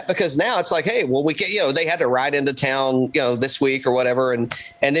get that, because now it's like, hey, well, we get, they had to ride into town, this week or whatever. And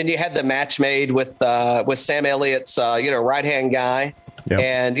then you had the match made with Sam Elliott's, right-hand guy. Yep.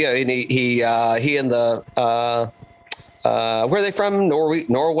 And, he and the, where are they from?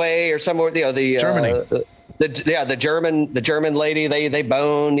 Norway or somewhere, Germany. The German lady, they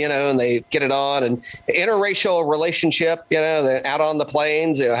bone, and they get it on, and interracial relationship, they're out on the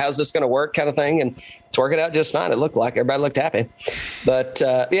plains, how's this going to work, kind of thing. And it's working out just fine. It looked like everybody looked happy, but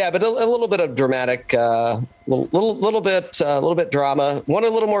a little bit of dramatic, little bit drama, one a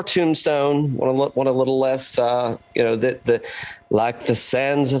little more Tombstone, one a little less, like the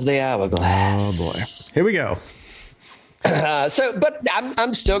sands of the hourglass. Oh boy. Here we go. But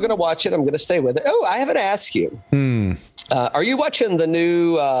I'm still going to watch it. I'm going to stay with it. Oh, I haven't asked you. Are you watching the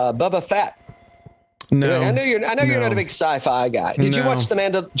new Boba Fett? No. I know you're not a big sci-fi guy. Did you watch the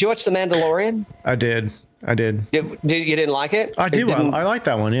Mandalorian? I did. You didn't like it? I do. I like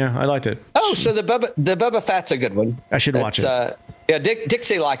that one. Yeah, I liked it. Oh, so the Boba Fett's a good one. I should watch it. Yeah,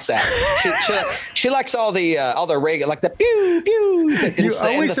 Dixie likes that. She likes all the regular, like the pew pew. You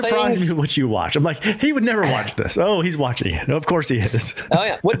always surprise me with what you watch. I'm like, he would never watch this. Oh, he's watching it. No, of course he is. Oh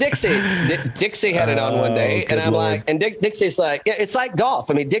yeah. Well, Dixie had it on one day, and I'm like, and Dixie's like, yeah, it's like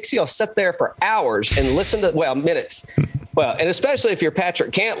golf. I mean, Dixie will sit there for hours and listen to minutes. Well, and especially if you're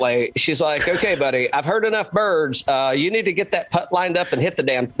Patrick Cantlay, she's like, okay, buddy, I've heard enough birds. You need to get that putt lined up and hit the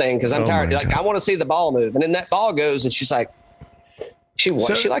damn thing, because I'm tired. Like, I want to see the ball move. And then that ball goes, and she's like, she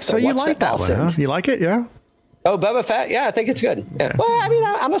likes to watch that ball. Huh? You like it? Yeah. Oh, Boba Fett. Yeah, I think it's good. Yeah. Well, I mean,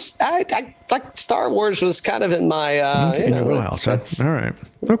 I like Star Wars was kind of in my, all right.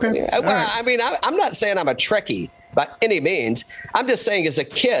 Okay. Yeah. Well, right. I mean, I'm not saying I'm a Trekkie by any means. I'm just saying, as a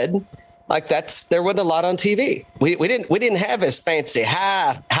kid, like, there wasn't a lot on TV. We didn't have as fancy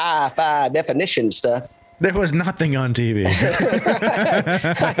high-fi definition stuff. There was nothing on TV.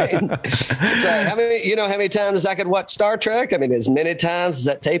 So how many times I could watch Star Trek? I mean, as many times as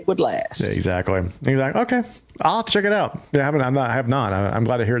that tape would last. Exactly. Okay. I'll have to check it out. I have not. I'm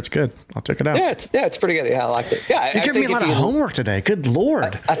glad to hear it's good. I'll check it out. Yeah, it's pretty good. Yeah, I liked it. Yeah, you gave me a lot of homework today. Good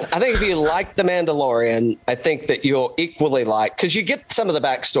Lord. I think if you like The Mandalorian, I think that you'll equally like, because you get some of the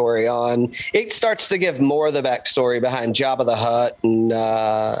backstory on, it starts to give more of the backstory behind Jabba the Hutt and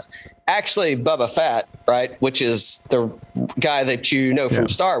actually Boba Fett, right? Which is the guy that you know from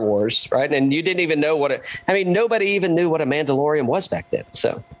Star Wars, right? And you didn't even know nobody even knew what a Mandalorian was back then.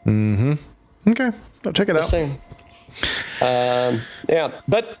 So. Mm-hmm. Okay. I'll check it out. It's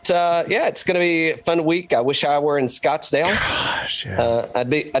going to be a fun week. I wish I were in Scottsdale. Gosh, yeah. I'd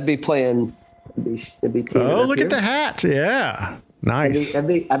be playing. Oh, look at the hat. Yeah. Nice. I'd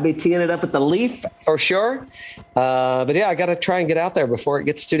be teeing it up at the Leaf for sure. But yeah, I got to try and get out there before it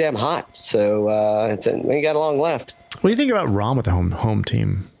gets too damn hot. So we ain't got long left. What do you think about Rom with the home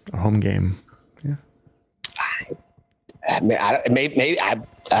team, or home game? Yeah. Maybe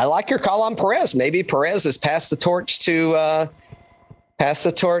I like your call on Perez. Maybe Perez has passed the torch to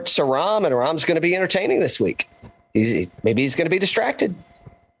Rom, and Rom's going to be entertaining this week. Maybe he's going to be distracted.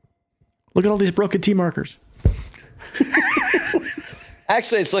 Look at all these broken T markers.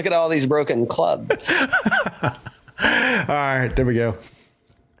 Actually, let's look at all these broken clubs. All right, there we go.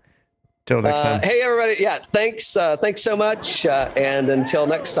 Till next time. Hey, everybody. Yeah, thanks so much. And until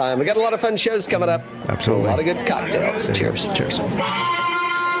next time, we got a lot of fun shows coming up. Absolutely. A lot of good cocktails. Cheers. Cheers.